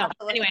 I'll So have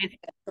to look at anyways,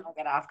 it to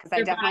get off because I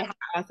their definitely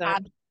products have are a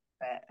tab awesome.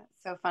 of it.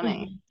 So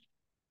funny. Mhm.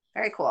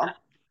 Very cool.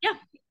 Yeah.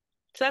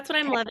 So that's what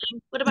I'm Okay.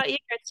 loving. What about you,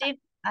 Christy?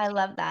 I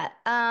love that.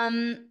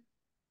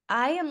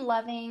 I am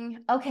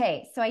loving,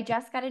 okay, so I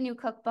just got a new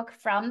cookbook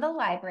from the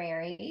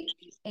library.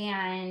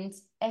 And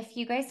if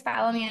you guys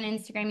follow me on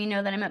Instagram, you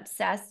know that I'm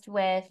obsessed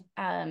with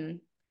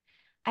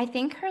I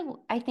think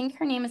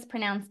her name is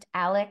pronounced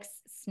Alex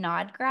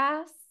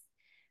Snodgrass.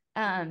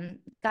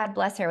 God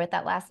bless her with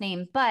that last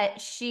name,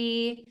 but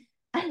she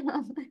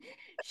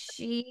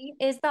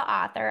is the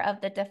author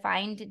of The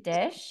Defined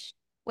Dish,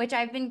 which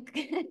I've been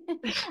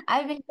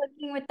I've been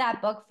cooking with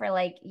that book for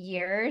like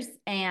years,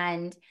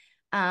 and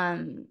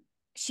um,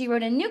 she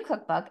wrote a new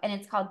cookbook, and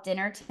it's called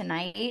Dinner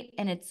Tonight,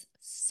 and it's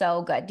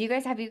so good.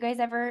 Have you guys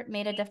ever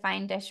made a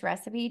defined dish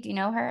recipe? Do you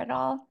know her at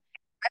all?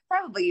 I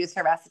probably use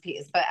her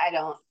recipes, but I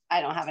don't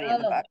have any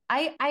in the Oh, book.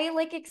 I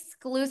like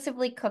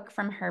exclusively cook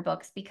from her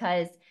books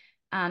because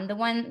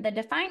the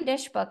Defined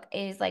Dish book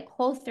is like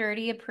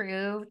Whole30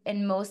 approved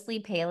and mostly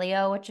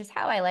paleo, which is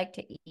how I like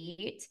to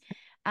eat.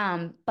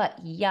 But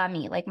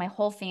yummy. Like my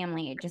whole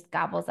family just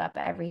gobbles up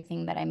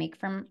everything that I make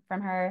from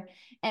her.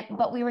 And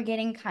but we were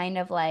getting kind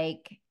of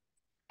like,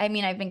 I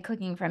mean, I've been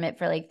cooking from it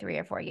for like 3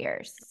 or 4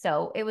 years.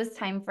 So it was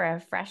time for a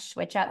fresh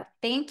switch up.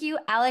 Thank you,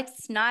 Alex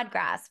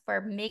Snodgrass,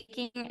 for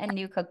making a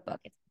new cookbook.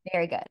 It's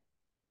very good.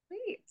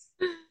 Sweet.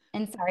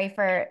 And sorry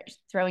for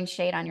throwing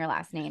shade on your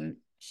last name.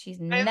 She's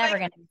I'm never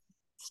like gonna.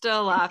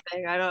 still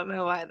laughing. I don't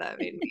know why that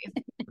made me.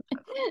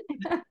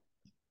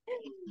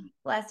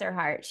 Bless her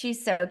heart.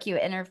 She's so cute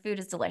and her food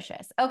is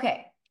delicious.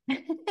 Okay. That's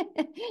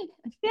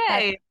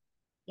Yay.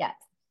 yes.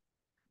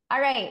 All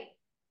right.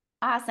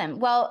 Awesome.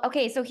 Well,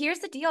 okay, so here's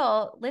the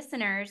deal,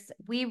 listeners.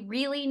 We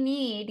really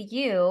need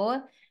you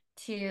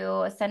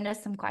to send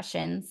us some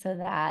questions so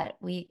that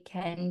we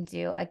can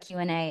do a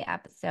Q&A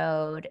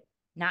episode,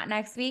 not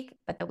next week,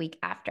 but the week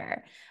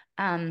after.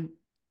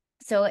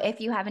 So if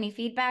you have any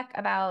feedback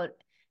about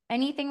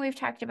anything we've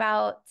talked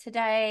about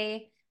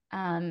today,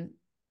 um,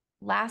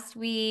 last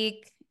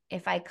week,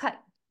 if I cut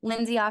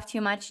Lindsay off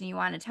too much and you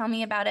want to tell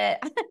me about it,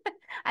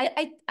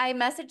 I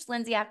messaged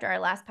Lindsay after our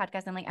last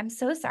podcast. I'm like, I'm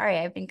so sorry.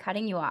 I've been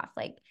cutting you off.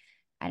 Like,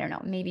 I don't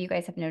know. Maybe you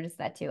guys have noticed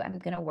that too. I'm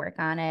going to work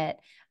on it.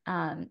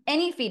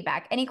 Any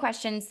feedback, any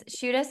questions,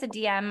 shoot us a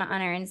DM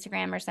on our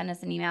Instagram or send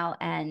us an email,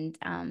 and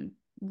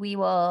we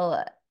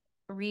will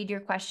read your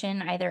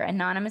question either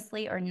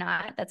anonymously or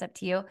not. That's up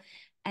to you,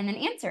 and then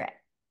answer it.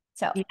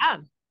 So yeah.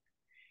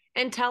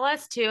 And tell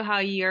us too how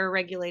you're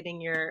regulating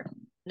your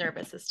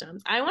nervous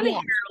systems. I want to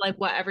hear like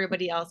what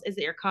everybody else is.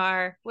 It your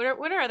car? What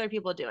are other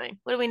people doing?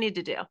 What do we need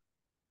to do?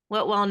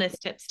 What wellness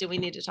tips do we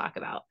need to talk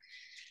about?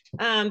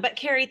 But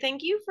Kerri,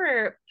 thank you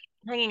for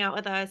hanging out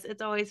with us.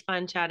 It's always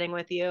fun chatting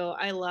with you.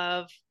 I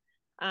love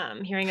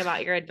hearing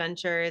about your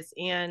adventures.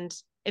 And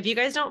if you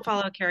guys don't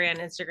follow Kerri on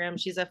Instagram,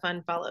 she's a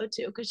fun follow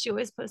too, because she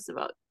always posts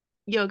about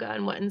yoga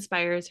and what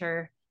inspires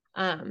her.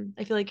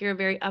 I feel like you're a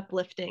very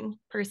uplifting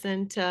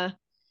person to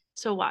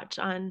watch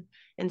on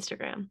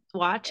Instagram.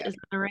 Watch, is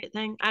that the right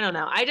thing? I don't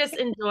know. I just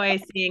enjoy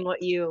seeing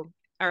what you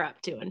are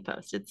up to and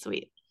post. It's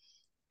sweet.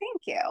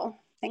 Thank you.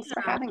 Thanks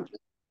for having me.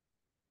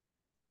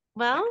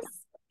 Well,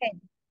 okay.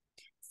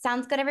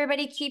 Sounds good,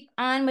 everybody. Keep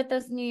on with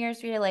those New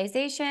Year's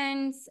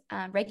realizations,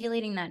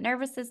 regulating that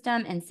nervous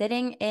system, and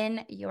sitting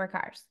in your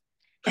cars.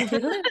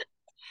 all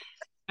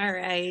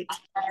right.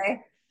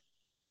 Bye.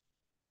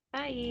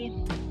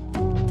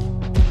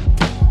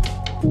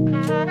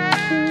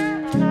 Bye.